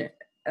mean,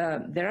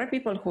 there are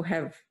people who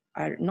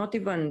are not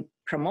even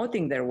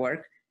promoting their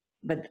work,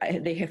 but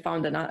they have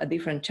found a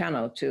different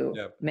channel to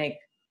make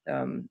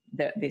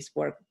this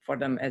work for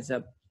them as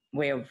a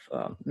way of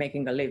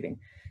making a living.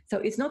 So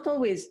it's not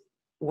always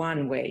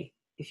one way.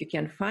 If you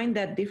can find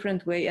that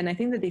different way, and I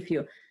think that if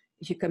you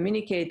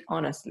communicate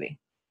honestly,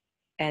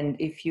 and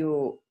if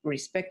you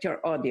respect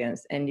your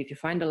audience, and if you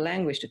find a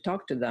language to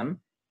talk to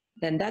them,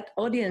 then that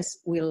audience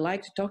will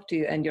like to talk to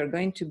you, and you're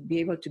going to be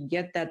able to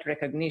get that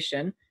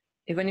recognition,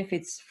 even if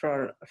it's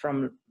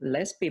from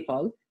less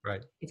people.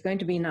 Right. It's going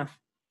to be enough,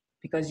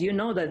 because you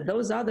know that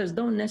those others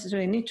don't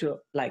necessarily need to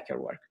like your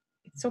work.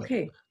 It's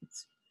okay.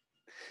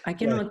 I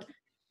cannot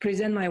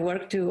present my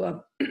work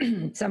to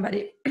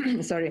somebody,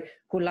 sorry,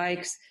 who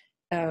likes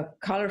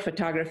color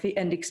photography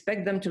and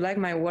expect them to like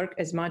my work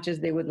as much as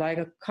they would like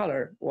a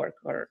color work.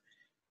 Or,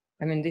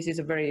 I mean, this is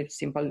a very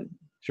simple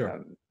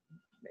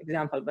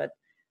example, but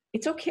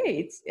it's okay.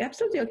 It's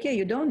absolutely okay.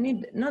 You don't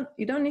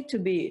need to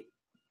be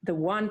the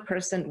one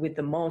person with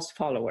the most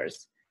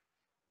followers.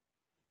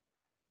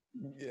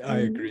 I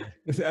agree,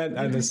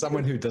 and as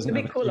someone who doesn't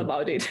be cool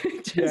about it.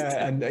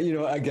 And you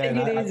know, again,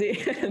 take it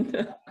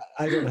easy.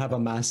 I don't have a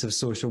massive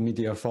social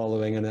media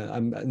following,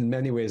 and in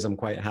many ways I'm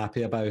quite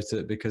happy about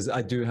it, because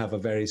I do have a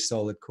very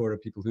solid core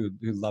of people who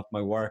love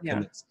my work,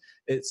 and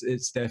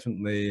it's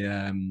definitely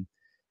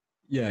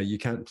you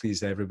can't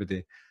please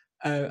everybody.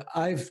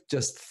 I've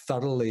just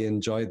thoroughly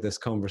enjoyed this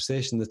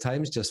conversation. The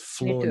time's just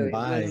flown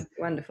by. It was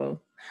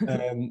wonderful.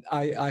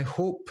 I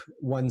hope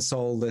once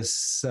all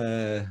this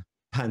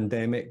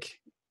pandemic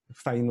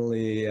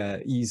finally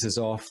eases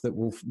off, that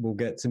we'll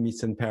get to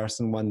meet in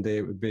person one day.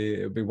 It would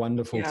be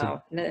wonderful.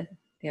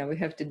 Yeah, we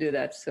have to do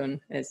that soon,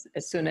 as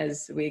soon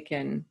as we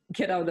can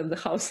get out of the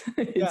house.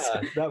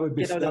 That would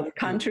be. Get out of the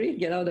country.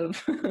 Get out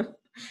of.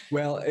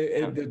 Well,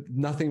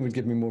 nothing would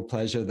give me more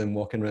pleasure than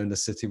walking around the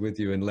city with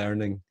you and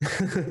learning.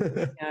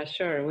 Yeah,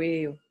 sure.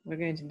 We're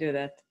going to do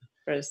that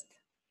first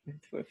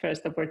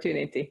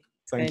opportunity.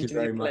 Thank you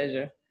very much.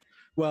 Pleasure.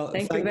 Well,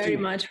 thank you very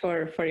much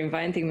for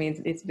inviting me.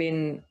 It's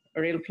been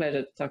a real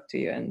pleasure to talk to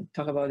you and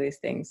talk about these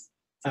things.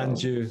 So.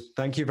 And you,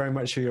 thank you very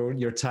much for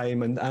your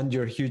time and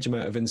your huge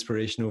amount of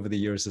inspiration over the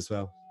years as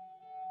well.